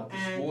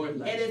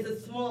 and it is a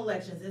small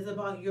election. It's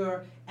about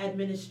your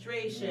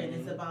administration.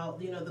 It's about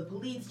the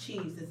police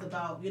chiefs. It's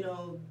about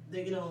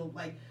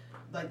like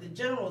the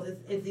generals.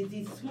 It's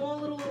these small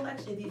little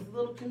elections, these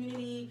little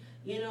community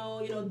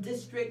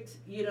district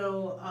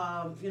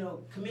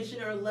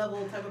commissioner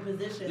level type of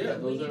positions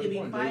that we need to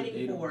be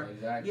fighting for.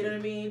 Exactly. You know what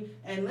I mean?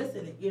 And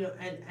listen,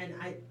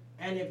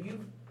 and if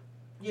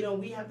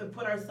we have to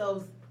put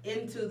ourselves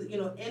into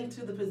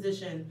the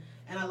position.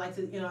 And I like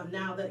to,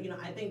 now that,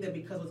 I think that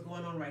because what's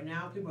going on right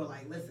now, people are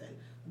like, listen,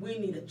 we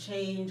need to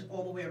change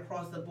all the way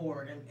across the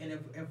board. And if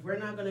we're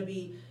not going to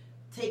be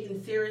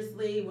taken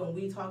seriously when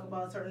we talk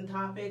about certain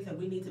topics, and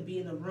we need to be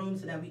in the room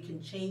so that we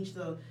can change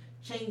the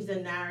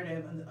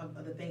narrative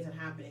of the things that are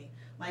happening.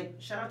 Like,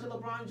 shout out to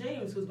LeBron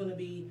James, who's going to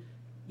be,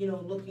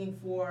 looking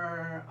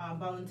for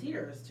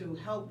volunteers to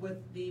help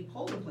with the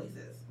polling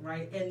places,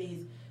 right, in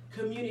these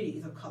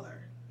communities of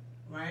color,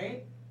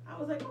 right? I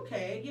was like,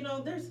 okay,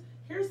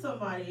 here's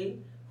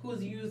somebody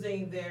who's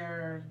using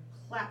their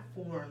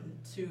platform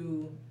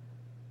to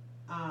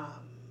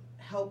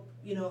help,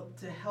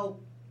 to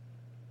help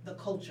the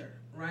culture,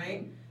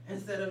 right?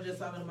 Instead of just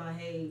talking about,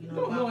 hey,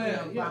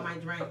 buy my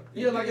drink.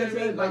 Yeah, like I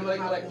said, like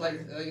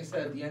I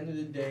said, at the end of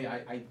the day,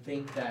 I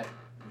think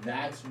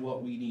that's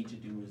what we need to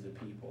do as a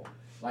people.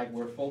 Like,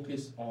 we're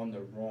focused on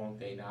the wrong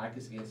thing. Now, I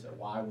can answer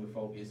why we're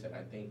focused, and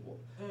I think,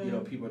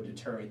 people are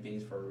deterring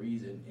things for a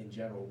reason in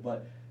general,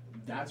 but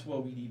that's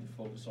what we need to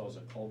focus on as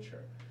a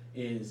culture,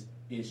 is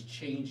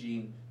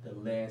changing the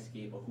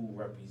landscape of who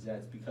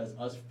represents, because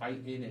us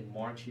fighting and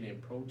marching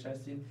and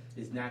protesting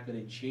is not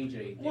going to change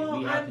anything.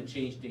 We have to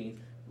change things,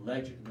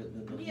 the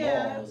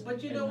laws.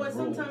 But you know what?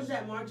 Sometimes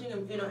that marching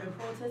and and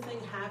protesting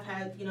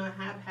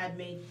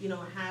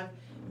have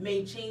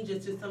made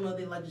changes to some of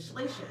the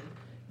legislation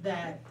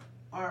that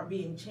are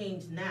being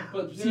changed now.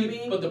 But you know what I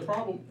mean? But the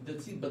problem,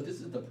 but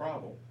this is the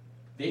problem.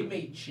 They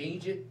may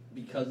change it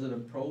because of the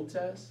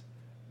protests,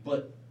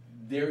 but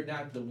they're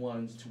not the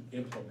ones to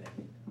implement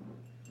it.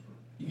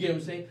 You get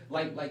what I'm saying?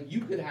 Like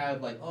you could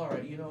have all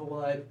right, you know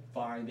what?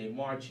 Fine, they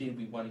march in.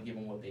 We want to give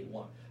them what they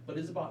want, but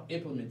it's about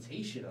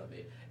implementation of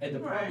it. And the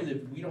problem is,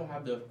 if we don't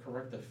have the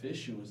correct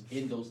officials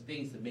in those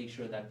things to make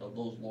sure that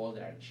those laws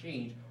that are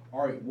changed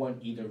are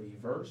either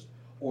reversed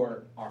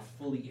or are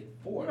fully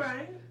enforced.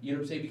 Right. You know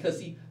what I'm saying? Because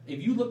see,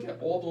 if you look at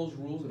all those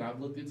rules, and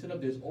I've looked into them,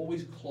 there's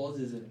always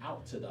clauses and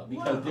out to them,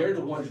 because they're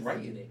the ones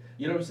writing it.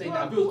 You know what I'm saying?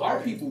 Now, if it was our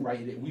people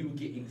writing it, we would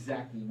get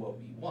exactly what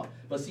we want.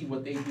 But see,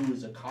 what they do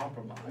is a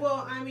compromise.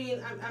 Well, I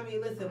mean,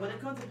 listen. When it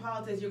comes to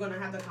politics, you're going to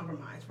have to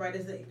compromise, right?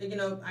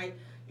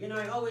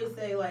 I always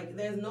say,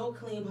 there's no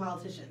clean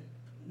politician,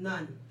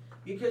 none.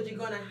 Because you're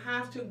going to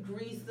have to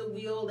grease the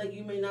wheel that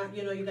you may not,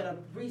 you got to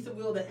grease the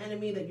wheel of the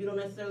enemy that you don't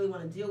necessarily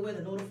want to deal with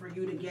in order for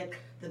you to get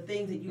the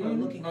things that you are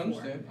looking for.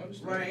 Understand.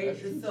 Right?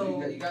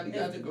 So you got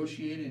to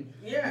negotiate and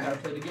you got to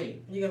play the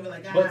game. You're going to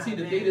be like, but see,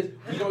 the thing is,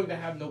 we don't even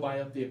have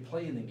nobody up there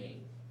playing the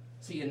game.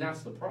 See, and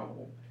that's the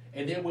problem.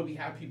 And then when we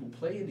have people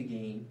playing the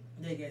game,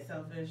 they get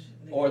selfish.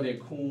 Or they're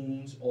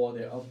coons, or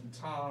they're up in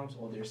toms,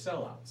 or they're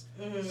sellouts.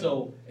 Mm-hmm.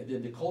 So, and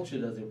then the culture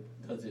doesn't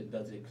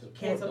support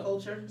cancel them.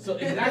 culture. So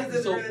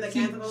exactly.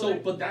 So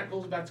but that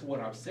goes back to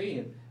what I'm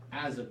saying.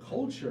 As a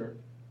culture,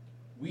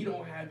 we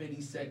don't have any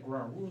set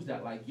ground rules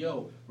that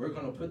we're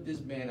gonna put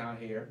this man out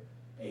here,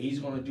 and he's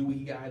gonna do what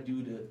he gotta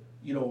do to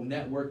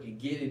network and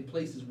get in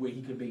places where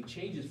he can make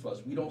changes for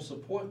us. We don't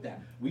support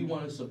that. We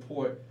want to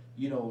support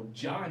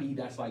Johnny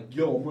that's I'm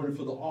running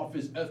for the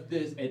office, F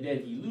this, and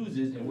then he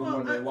loses, and we're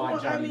wondering why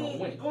Johnny don't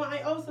win. Well, I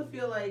also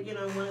feel like,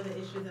 one of the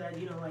issues that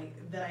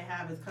that I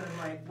have is kind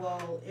of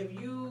well, if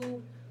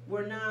you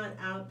were not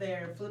out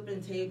there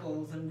flipping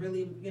tables and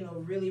really,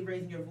 really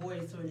raising your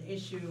voice to an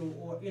issue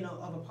or,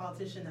 of a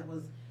politician that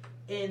was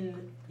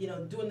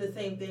doing the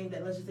same thing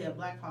that, let's just say, a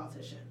black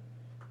politician,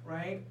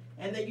 right?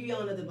 And then you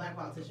yelling at the black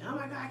politician, oh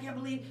my God, I can't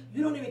believe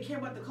you don't even care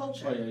about the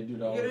culture. Oh yeah, they do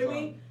that all the time. You know what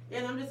I mean?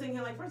 And I'm just thinking,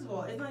 first of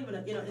all, it's not even,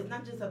 it's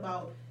not just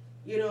about,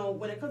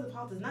 when it comes to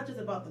politics, it's not just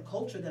about the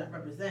culture that I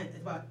represent. It's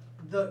about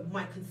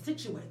my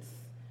constituents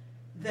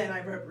that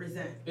I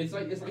represent. It's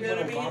like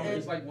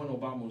when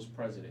Obama was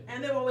president.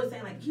 And they were always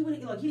saying he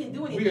didn't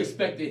do anything. We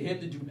expected him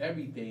to do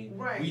everything.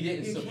 Right. We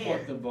didn't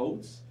support the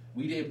votes.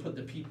 We didn't put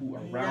the people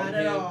around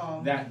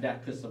him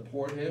that could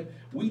support him.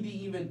 We didn't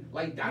even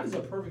that is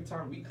a perfect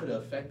time we could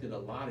have affected a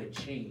lot of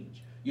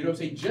change. You know what I'm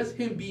saying? Just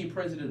him being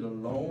president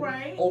alone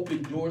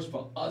opened doors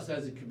for us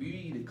as a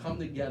community to come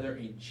together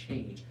and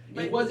change.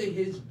 It wasn't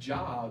his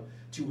job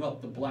to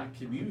help the black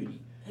community.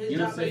 His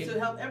job is to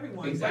help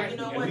everyone. Exactly.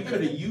 But and we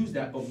could have used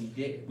that, but we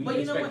didn't. But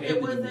you know what? It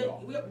wasn't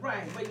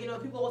right.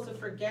 But people also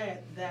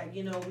forget that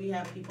we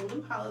have people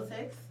in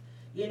politics,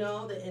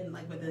 within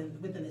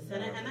the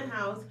Senate and the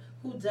House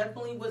who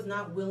definitely was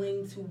not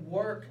willing to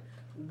work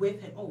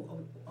with him. Oh,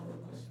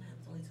 snap,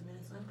 it's only 2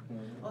 minutes left.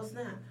 Mhm. Oh,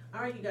 snap.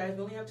 All right, you guys,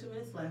 we only have 2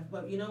 minutes left,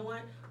 but you know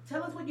what?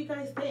 Tell us what you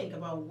guys think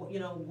about,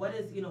 what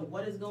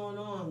is going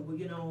on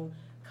with,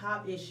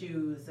 cop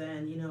issues,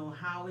 and,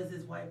 how is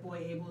this white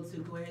boy able to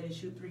go ahead and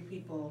shoot 3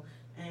 people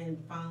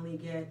and finally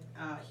get,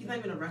 he's not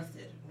even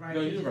arrested, right?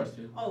 No, he's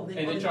arrested. Oh, And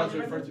they charged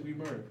him first degree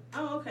murder.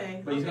 Oh,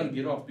 okay. But he's okay. gonna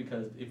get off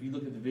because if you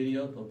look at the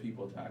video, those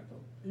people attacked him.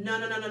 No.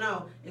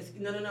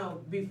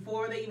 No.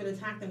 Before they even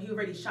attacked him, he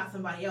already shot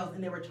somebody else,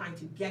 and they were trying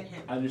to get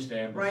him. I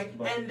understand. Right?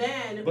 But And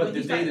then but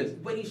the data.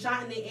 when he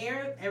shot in the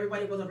air,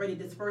 everybody was already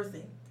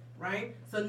dispersing, right? So